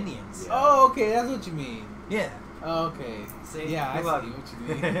types of Indians. Yeah. Oh, okay, that's what you mean. Yeah. Oh, okay. See? Yeah, I You're see welcome. what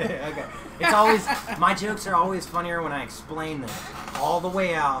you mean. Okay. It's always, my jokes are always funnier when I explain them all the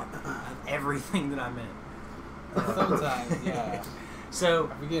way out of everything that I meant. Sometimes, yeah. So,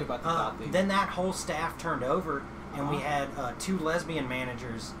 I forget about the dot thing. then that whole staff turned over, and we Uh-huh. had 2 lesbian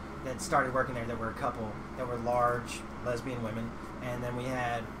managers that started working there that were a couple that were large lesbian women, and then we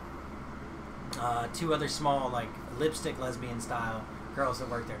had 2 other small, like, lipstick lesbian style girls that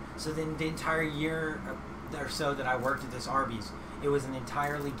worked there. So then the entire year or so that I worked at this Arby's, it was an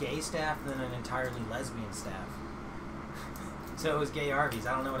entirely gay staff and then an entirely lesbian staff. So it was gay Arby's.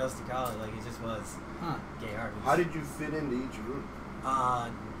 I don't know what else to call it. Like, it just was Huh. gay Arby's. How did you fit into each room?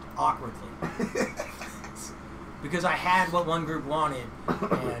 Awkwardly. Because I had what one group wanted,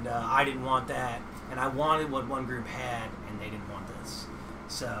 and I didn't want that, and I wanted what one group had, and they didn't want this.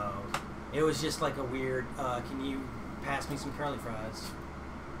 So it was just like a weird, can you pass me some curly fries?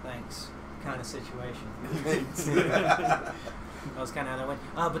 Thanks. Kind of situation. That was kind of how that went.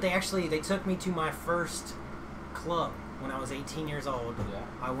 But they took me to my first club when I was 18 years old. Yeah.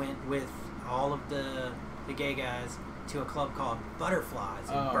 I went with all of the gay guys to a club called Butterflies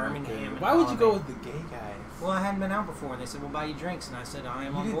in Birmingham. Why would you go Alabama. with the gay guys? Well, I hadn't been out before, and they said, "We'll buy you drinks," and I said, "I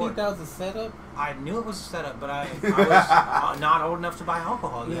am You on didn't board." think that was a setup? I knew it was a setup, but I was not old enough to buy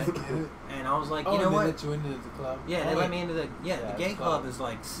alcohol yet, and I was like, you know they what? let you into the club? Yeah, they let me into the the it's gay club. club is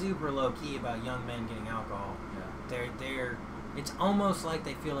like super low key about young men getting alcohol. Yeah. They're it's almost like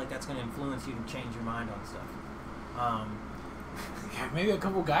they feel like that's going to influence you to change your mind on stuff. Yeah, maybe a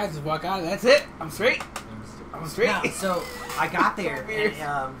couple guys just walk out. That's it. I'm straight. I'm straight. No, so I got there, Beers. and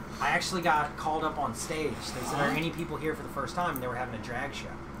I actually got called up on stage. They said, "Are Uh-huh. any people here for the first time?" And they were having a drag show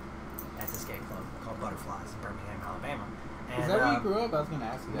at this gay club called Butterflies in Birmingham, Alabama. And, Is that where you grew up? I was going to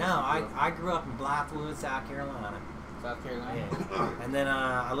ask you that. No, You grew up I grew up in Blythewood, South Carolina. South Carolina. Yeah. And then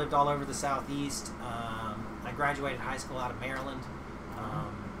I lived all over the Southeast. I graduated high school out of Maryland.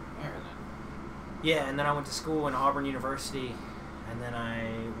 Maryland. Yeah, and then I went to school in Auburn University, and then I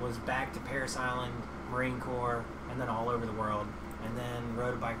was back to Parris Island, Marine Corps, and then all over the world. And then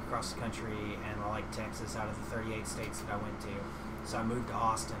rode a bike across the country and I liked Texas out of the 38 states that I went to. So I moved to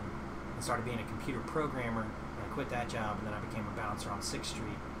Austin and started being a computer programmer, and I quit that job, and then I became a bouncer on 6th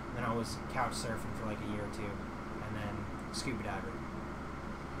Street. And then I was couch surfing for like a year or 2, and then scuba diving.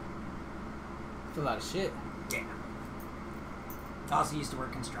 That's a lot of shit. Yeah. I also used to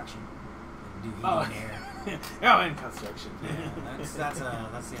work construction and do heating Oh. and air. Oh, in construction. Yeah, that's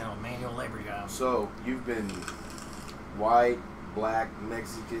a manual labor job. So you've been white, black,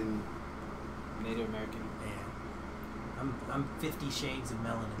 Mexican. Native American. Yeah. I'm 50 shades of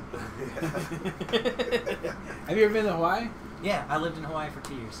melanin. Have you ever been to Hawaii? Yeah, I lived in Hawaii for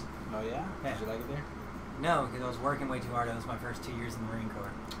 2 years. Oh, yeah? Yeah. Did you like it there? No, because I was working way too hard. That was my first 2 years in the Marine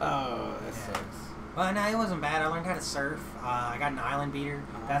Corps. Oh, that Yeah. sucks. Well, no, it wasn't bad. I learned how to surf. I got an island beater.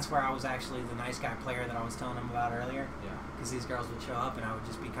 Uh-huh. That's where I was actually the nice guy player that I was telling them about earlier. Yeah. Because these girls would show up and I would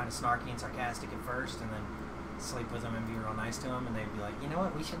just be kind of snarky and sarcastic at first, and then sleep with them and be real nice to them, and they'd be like, you know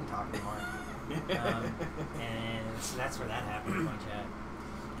what, we shouldn't talk anymore. And so that's where that happened a bunch at.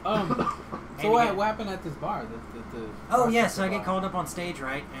 So And what again- happened at this bar? The Oh bar yeah, sex so I get bar? called up on stage,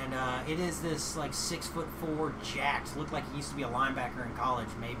 right? And it is this like 6'4" jacked, looked like he used to be a linebacker in college,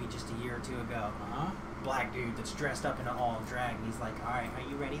 maybe just a year or 2 ago. Uh-huh. Black dude that's dressed up in all drag, and he's like, "All right, are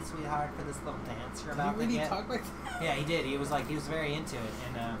you ready, sweetheart, for this little dance you're Did about he really to get?" talk like that? Yeah, he did. He was very into it,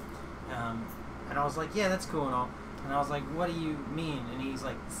 and I was like, "Yeah, that's cool and all." And I was like, "What do you mean?" And he's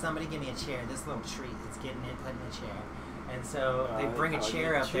like, "Somebody give me a chair. This little treat is getting it put in a chair." And so they bring a call chair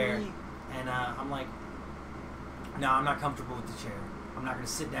you a up there, treat. and I'm like, "No, I'm not comfortable with the chair. I'm not going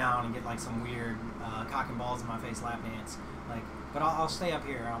to sit down and get like some weird cock and balls in my face lap dance. Like, but I'll stay up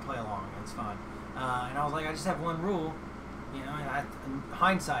here and I'll play along. It's fine." And I was like, I just have one rule, you know. And in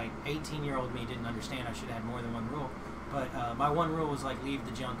hindsight, 18-year-old me didn't understand I should have had more than one rule. But my one rule was like, leave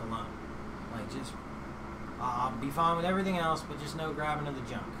the junk alone. Like, just I'll be fine with everything else, but just no grabbing of the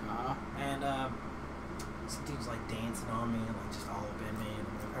junk. Uh-huh. And some dude's like dancing on me and like just all up in me, and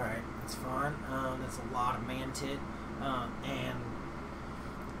I'm like, all right, that's fine. That's a lot of man tit. And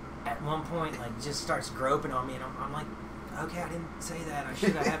at one point, like, just starts groping on me, and I'm like, okay, I didn't say that. I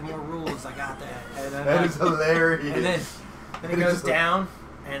should have had more rules. I got that. And then, That is hilarious. and then it goes down,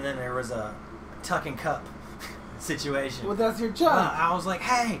 and then there was a tuck and cup. situation. Well, that's your job. I was like,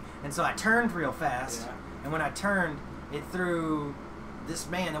 hey! And so I turned real fast. Yeah. And when I turned, it threw this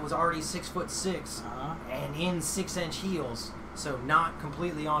man that was already 6'6" Uh-huh. and in 6-inch heels, so not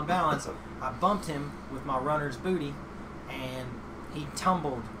completely on balance. I bumped him with my runner's booty, and he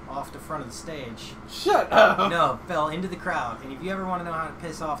tumbled off the front of the stage. Shut up. No, fell into the crowd. And if you ever want to know how to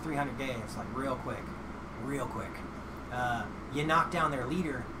piss off 300 gays, like real quick, you knock down their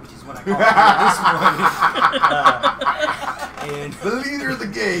leader, which is what I call this one. And The leader of the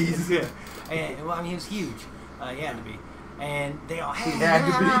gays. yeah. And, well, I mean, he was huge. He had to be. And they all, hey, He had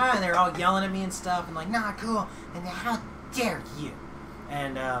to be. nah, and they're all yelling at me and stuff, and like, nah, cool. And then, how dare you?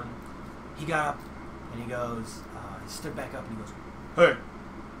 And he got up, and he goes, he stood back up, and he goes, hey,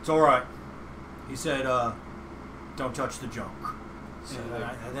 it's all right. He said, don't touch the junk. So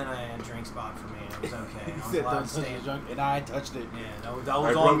then I had a drink spot for me, and it was okay. He I was said, allowed "Don't to touch stay. the junk," and I touched it. Yeah, that I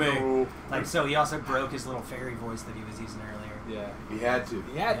was broke on the me. rule. Like, so he also broke his little fairy voice that he was using earlier. Yeah. He had to.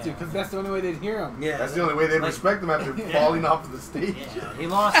 He had to, Yeah. because that's the only way they'd hear him. Yeah, That's the only way they'd like- respect him after Yeah. falling off of the stage. Yeah, he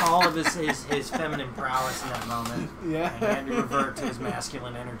lost all of his feminine prowess in that moment. Yeah. And he had to revert to his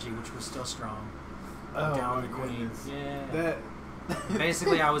masculine energy, which was still strong. Oh, Down my the queen. goodness. Yeah. That.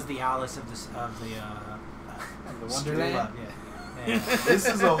 Basically, I was the Alice of the The Street Wonderland. Club, yeah. This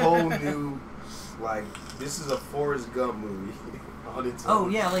is a whole new, like, this is a Forrest Gump movie on its Oh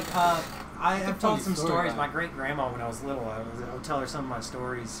own. yeah, like I've funny told some story, stories. man. My great grandma, when I was little, I would tell her some of my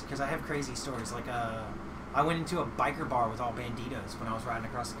stories because I have crazy stories. Like I went into a biker bar with all banditos when I was riding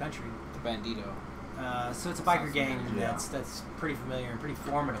across the country. The Bandito. So it's a biker Sounds gang familiar. that's pretty familiar and pretty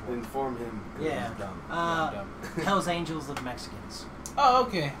formidable. Inform him. 'cause Yeah. he's dumb. Hell's Angels of Mexicans. Oh,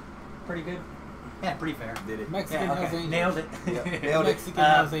 okay. Pretty good. Yeah, pretty fair. Did it. Mexican Yeah, Hells okay. Angel. Nailed it. Yeah, nailed it. Mexican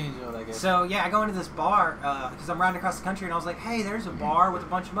Hells Angel, I guess. So yeah, I go into this bar because I'm riding across the country, and I was like, "Hey, there's a bar with a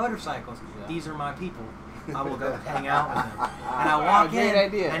bunch of motorcycles. Yeah. These are my people. I will go hang out with them." And I Wow, walk great in,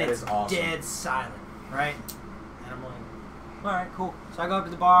 idea. and That it's is awesome. dead silent, right? And I'm like, "All right, cool." So I go up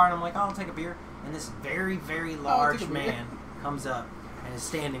to the bar, and I'm like, "I'll take a beer." And this very, very large take a beer. man comes up and is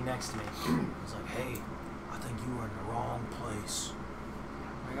standing next to me. He's like, "Hey, I think you are in the wrong place."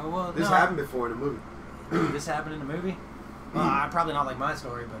 I go, "Well, This no." happened before in a movie. This happened in the movie? Well, probably not like my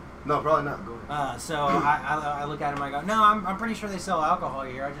story, but. No, probably not. Go ahead. So I look at him. I go, "No, I'm pretty sure they sell alcohol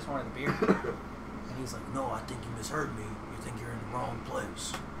here. I just wanted the beer." And he's like, "No, I think you misheard me. You think you're in the wrong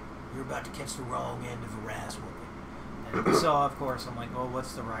place. You're about to catch the wrong end of a ass whooping." And so of course I'm like, "Well,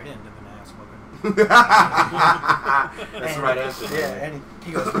 what's the right end of an ass whooping?" That's the right answer. Yeah. And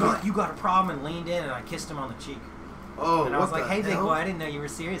he goes, "What? You got a problem?" And leaned in, and I kissed him on the cheek. Oh, And I was what like, the "Hey, big hell? boy, I didn't know you were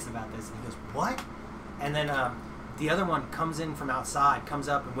serious about this." And he goes, "What?" And then the other one comes in from outside, comes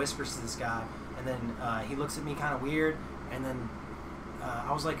up and whispers to this guy, and then he looks at me kind of weird, and then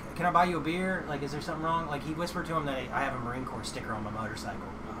I was like, "Can I buy you a beer? Like, is there something wrong?" Like, he whispered to him that I have a Marine Corps sticker on my motorcycle.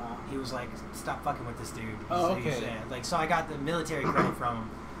 Uh-huh. He was like, "Stop fucking with this dude." Oh, He's- okay. yeah, like, so I got the military credit from him,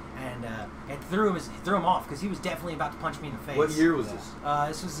 and it threw him off because he was definitely about to punch me in the face. What year was Yeah.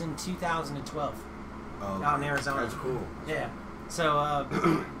 this? This was in 2012. Oh, Out in Arizona. That's cool. Yeah. So,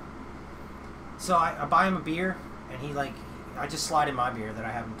 so I buy him a beer, and he like, I just slide in my beer that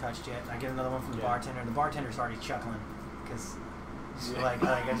I haven't touched yet. I get another one from the Yeah. bartender, and the bartender's already chuckling because, Yeah. like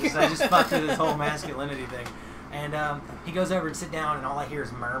I just fucked with this whole masculinity thing. And he goes over and sit down, and all I hear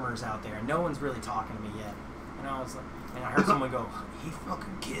is murmurs out there, and no one's really talking to me yet. And I was like, and I heard someone go, "He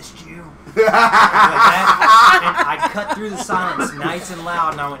fucking kissed you," like that. And I cut through the silence, nice and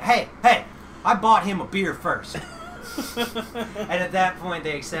loud, and I went, "Hey, I bought him a beer first." And at that point,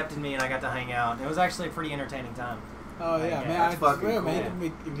 they accepted me, and I got to hang out. It was actually a pretty entertaining time. Oh yeah, Yeah, man! that's I fucking swear, man.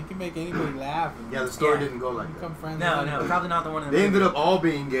 cool. If you can make anybody laugh, and Yeah, the story Yeah. didn't go like become that. friends. No, with no, anybody. probably not the one in the They movie. ended up all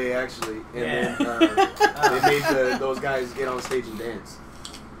being gay, actually, and Yeah. then they made those guys get on stage and dance.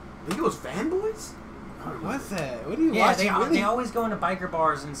 I think it was Fanboys. What's that? What are you Yeah, watching? Really? they always go into biker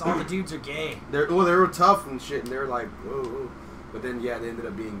bars, and all the dudes are gay. They were tough and shit, and they were like, whoa, whoa. But then, yeah, they ended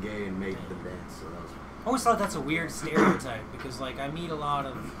up being gay and made them dance. So that was. I always thought that's a weird stereotype because, like, I've met a lot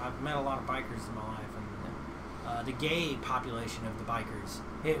of bikers in my life, and the gay population of the bikers,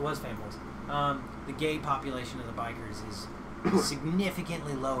 it was fanboys. The gay population of the bikers is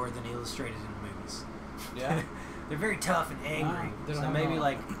significantly lower than illustrated in the movies. Yeah. They're very tough and angry. Wow, they don't So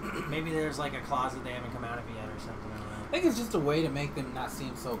have maybe there's like a closet they haven't come out of yet or something. I don't know. I think it's just a way to make them not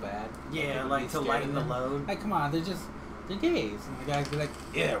seem so bad. Yeah, Everybody's like to scared lighten of the them. load. Like, come on, they're gays, and the guys be like,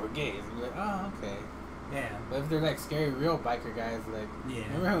 "Yeah, we're gays," and you're like, "Oh, okay." Yeah. But if they're like scary real biker guys, like, Yeah.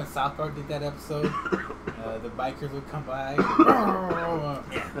 remember when South Park did that episode? The bikers would come by,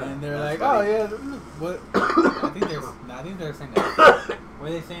 and they're like, That's "Oh funny. yeah, what?" I think they're saying that. Were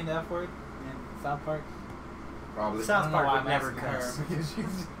they saying the F word in South Park? Probably. South I don't know why Park I'm would never asking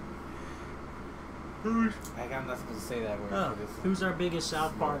cuss. Like, I'm not supposed to say that word Oh, for this. who's our biggest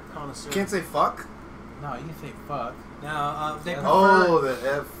South Park connoisseur? Can't say fuck. No, you can say fuck. No, they prefer. Oh,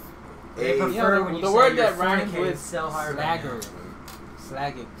 the F. They A. prefer Yeah, when you the say word you're that rhymes fornicating, with sell higher slagger.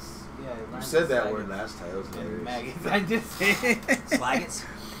 Slaggets. Yeah, it You rhymes said with that slaggets. word last time. It was And hilarious. maggots. I just said it. Slaggets?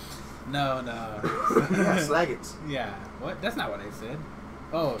 No. Yeah, slaggets. Yeah. What? That's not what I said.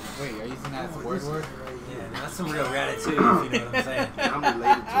 Oh, wait. Are you using that as a word? Yeah, that's some real Ratatouille, if you know what I'm saying. I'm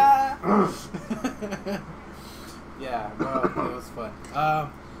related to it. Yeah, well, it was fun.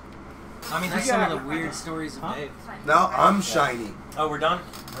 I mean, that's some of the weird stories of Huh? Dave. Now I'm shiny. Oh, we're done?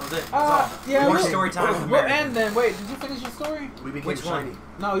 That was it. That's all. Yeah, More we- story time with Well, America. and then, wait, did you finish your story? We became Which one? shiny.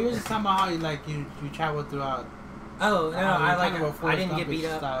 No, you were just talking about how you traveled throughout. Oh, no, I didn't get beat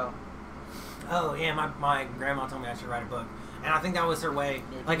up. Style. Oh, yeah, my grandma told me I should write a book. And I think that was her way.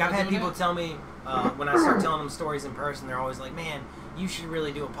 You're Like, I've had doing people that? tell me, when I start telling them stories in person, they're always like, man, you should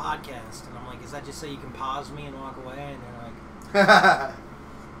really do a podcast. And I'm like, is that just so you can pause me and walk away? And they're like,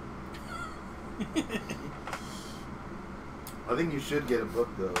 I think you should get a book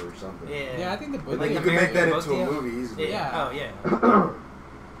though, or something. yeah. Yeah, I think the I book. think Like you the could make that American into a book movie easily. Yeah. Oh, yeah.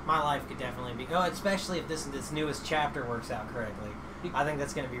 My life could definitely be. Oh, especially if this newest chapter works out correctly. I think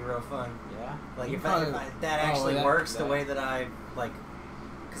that's going to be real fun. Yeah. Like, You if probably- that actually that- works the that- way that I, like,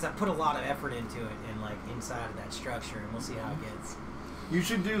 because I put a lot of effort into it and, like, inside of that structure, and we'll see how it gets. You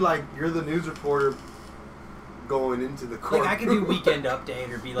should do like you're the news reporter going into the court. Like, I could do Weekend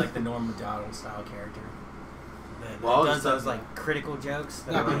Update or be, like, the Norm Macdonald style character. That Well, I was does just those, talking- like, critical jokes.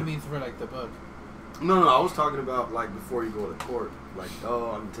 That No, are but he like, means for like the book. No, I was talking about like before you go to court. Like,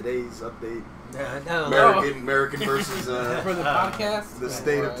 on today's update, no, American versus For the podcast. the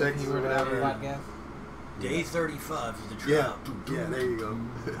state of if Texas you were or to have a whatever. podcast. Day 35 is the yeah, trial. yeah. There you go.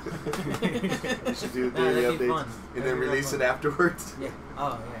 You should do Nah, daily that'd be updates fun. and That'd then be real release fun. it afterwards. Yeah.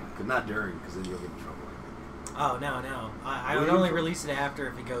 Oh, yeah. But not during, because then you'll get in trouble. Oh, no. I would Will you? only release it after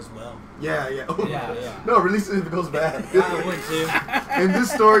if it goes well. Yeah. Yeah. No, release it if it goes bad. I would too. In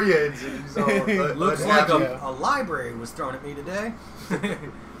this story, yeah, it's all Looks like unhappy. a library was thrown at me today.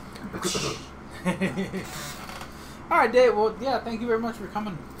 All right, Dave. Well, yeah. Thank you very much for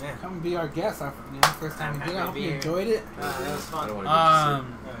coming. Yeah. Come and be our guest. First time I'm we did. I happy hope to you be here. enjoyed it. That was I fun. don't Oh, want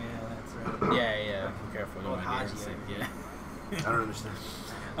Um. yeah, that's right. Yeah. Be careful. Old Don't Haji get sick. over Yeah. to be sick. I don't understand.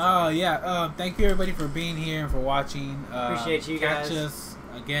 Thank you everybody for being here and for watching. Appreciate you Catch guys. us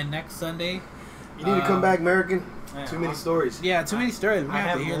again next Sunday. You need to come back, American. Yeah, Too many stories. Yeah, too many stories. We're I gonna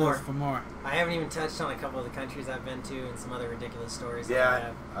have to have hear more. those for more. I haven't even touched on a couple of the countries I've been to and some other ridiculous stories. that I Yeah,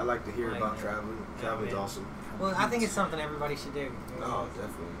 have. I like to hear Like, about traveling. Traveling's yeah. awesome. Well, I think it's something everybody should do. Oh,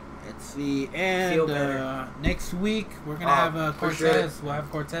 definitely. Let's see. Feel And better. next week we're gonna have for Cortez. sure. We'll have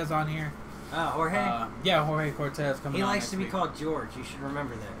Cortez on here. Jorge. Yeah, Jorge Cortez coming. He on likes next to be week. called George. You should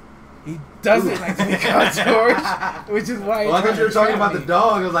remember that. He doesn't like to be called George, which is why. Well, I thought you were talking about the dog.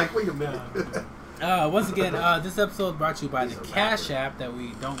 dog. I was like, wait a minute. Once again, this episode brought to you by He's the a Cash rapper. App that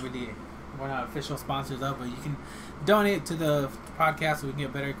we're not official sponsors of, but you can donate to the podcast so we can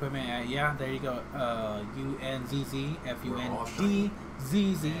get better equipment. There you go. UNZZ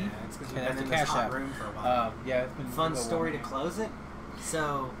FUNDZZ. Yeah, it's because we've that's been the in this Cash hot App. room for a while. Yeah, it's been a Fun good story to one. close it.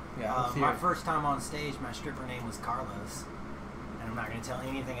 So, Yeah, let's hear my it. first time on stage, my stripper name was Carlos, and I'm not going to tell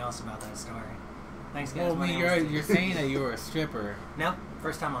anything else about that story. Thanks, guys. Well, My name you're was- saying that you were a stripper. No,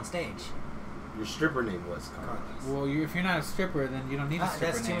 first time on stage. Your stripper name was Carlos. Well, if you're not a stripper, then you don't need a stripper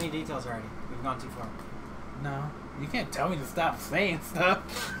That's too name. many details already. We've gone too far. No, you can't tell me to stop saying stuff.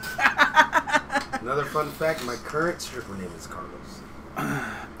 Another fun fact: my current stripper name is Carlos.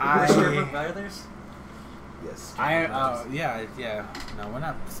 We're stripper brothers? Yes. yeah. No, we're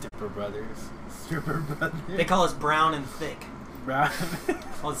not stripper brothers. Stripper brothers. They call us brown and thick. Bro.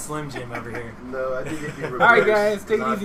 Old Slim Jim over here. No, I think it'd be All right, reversed, guys, 'cause take it I- easy.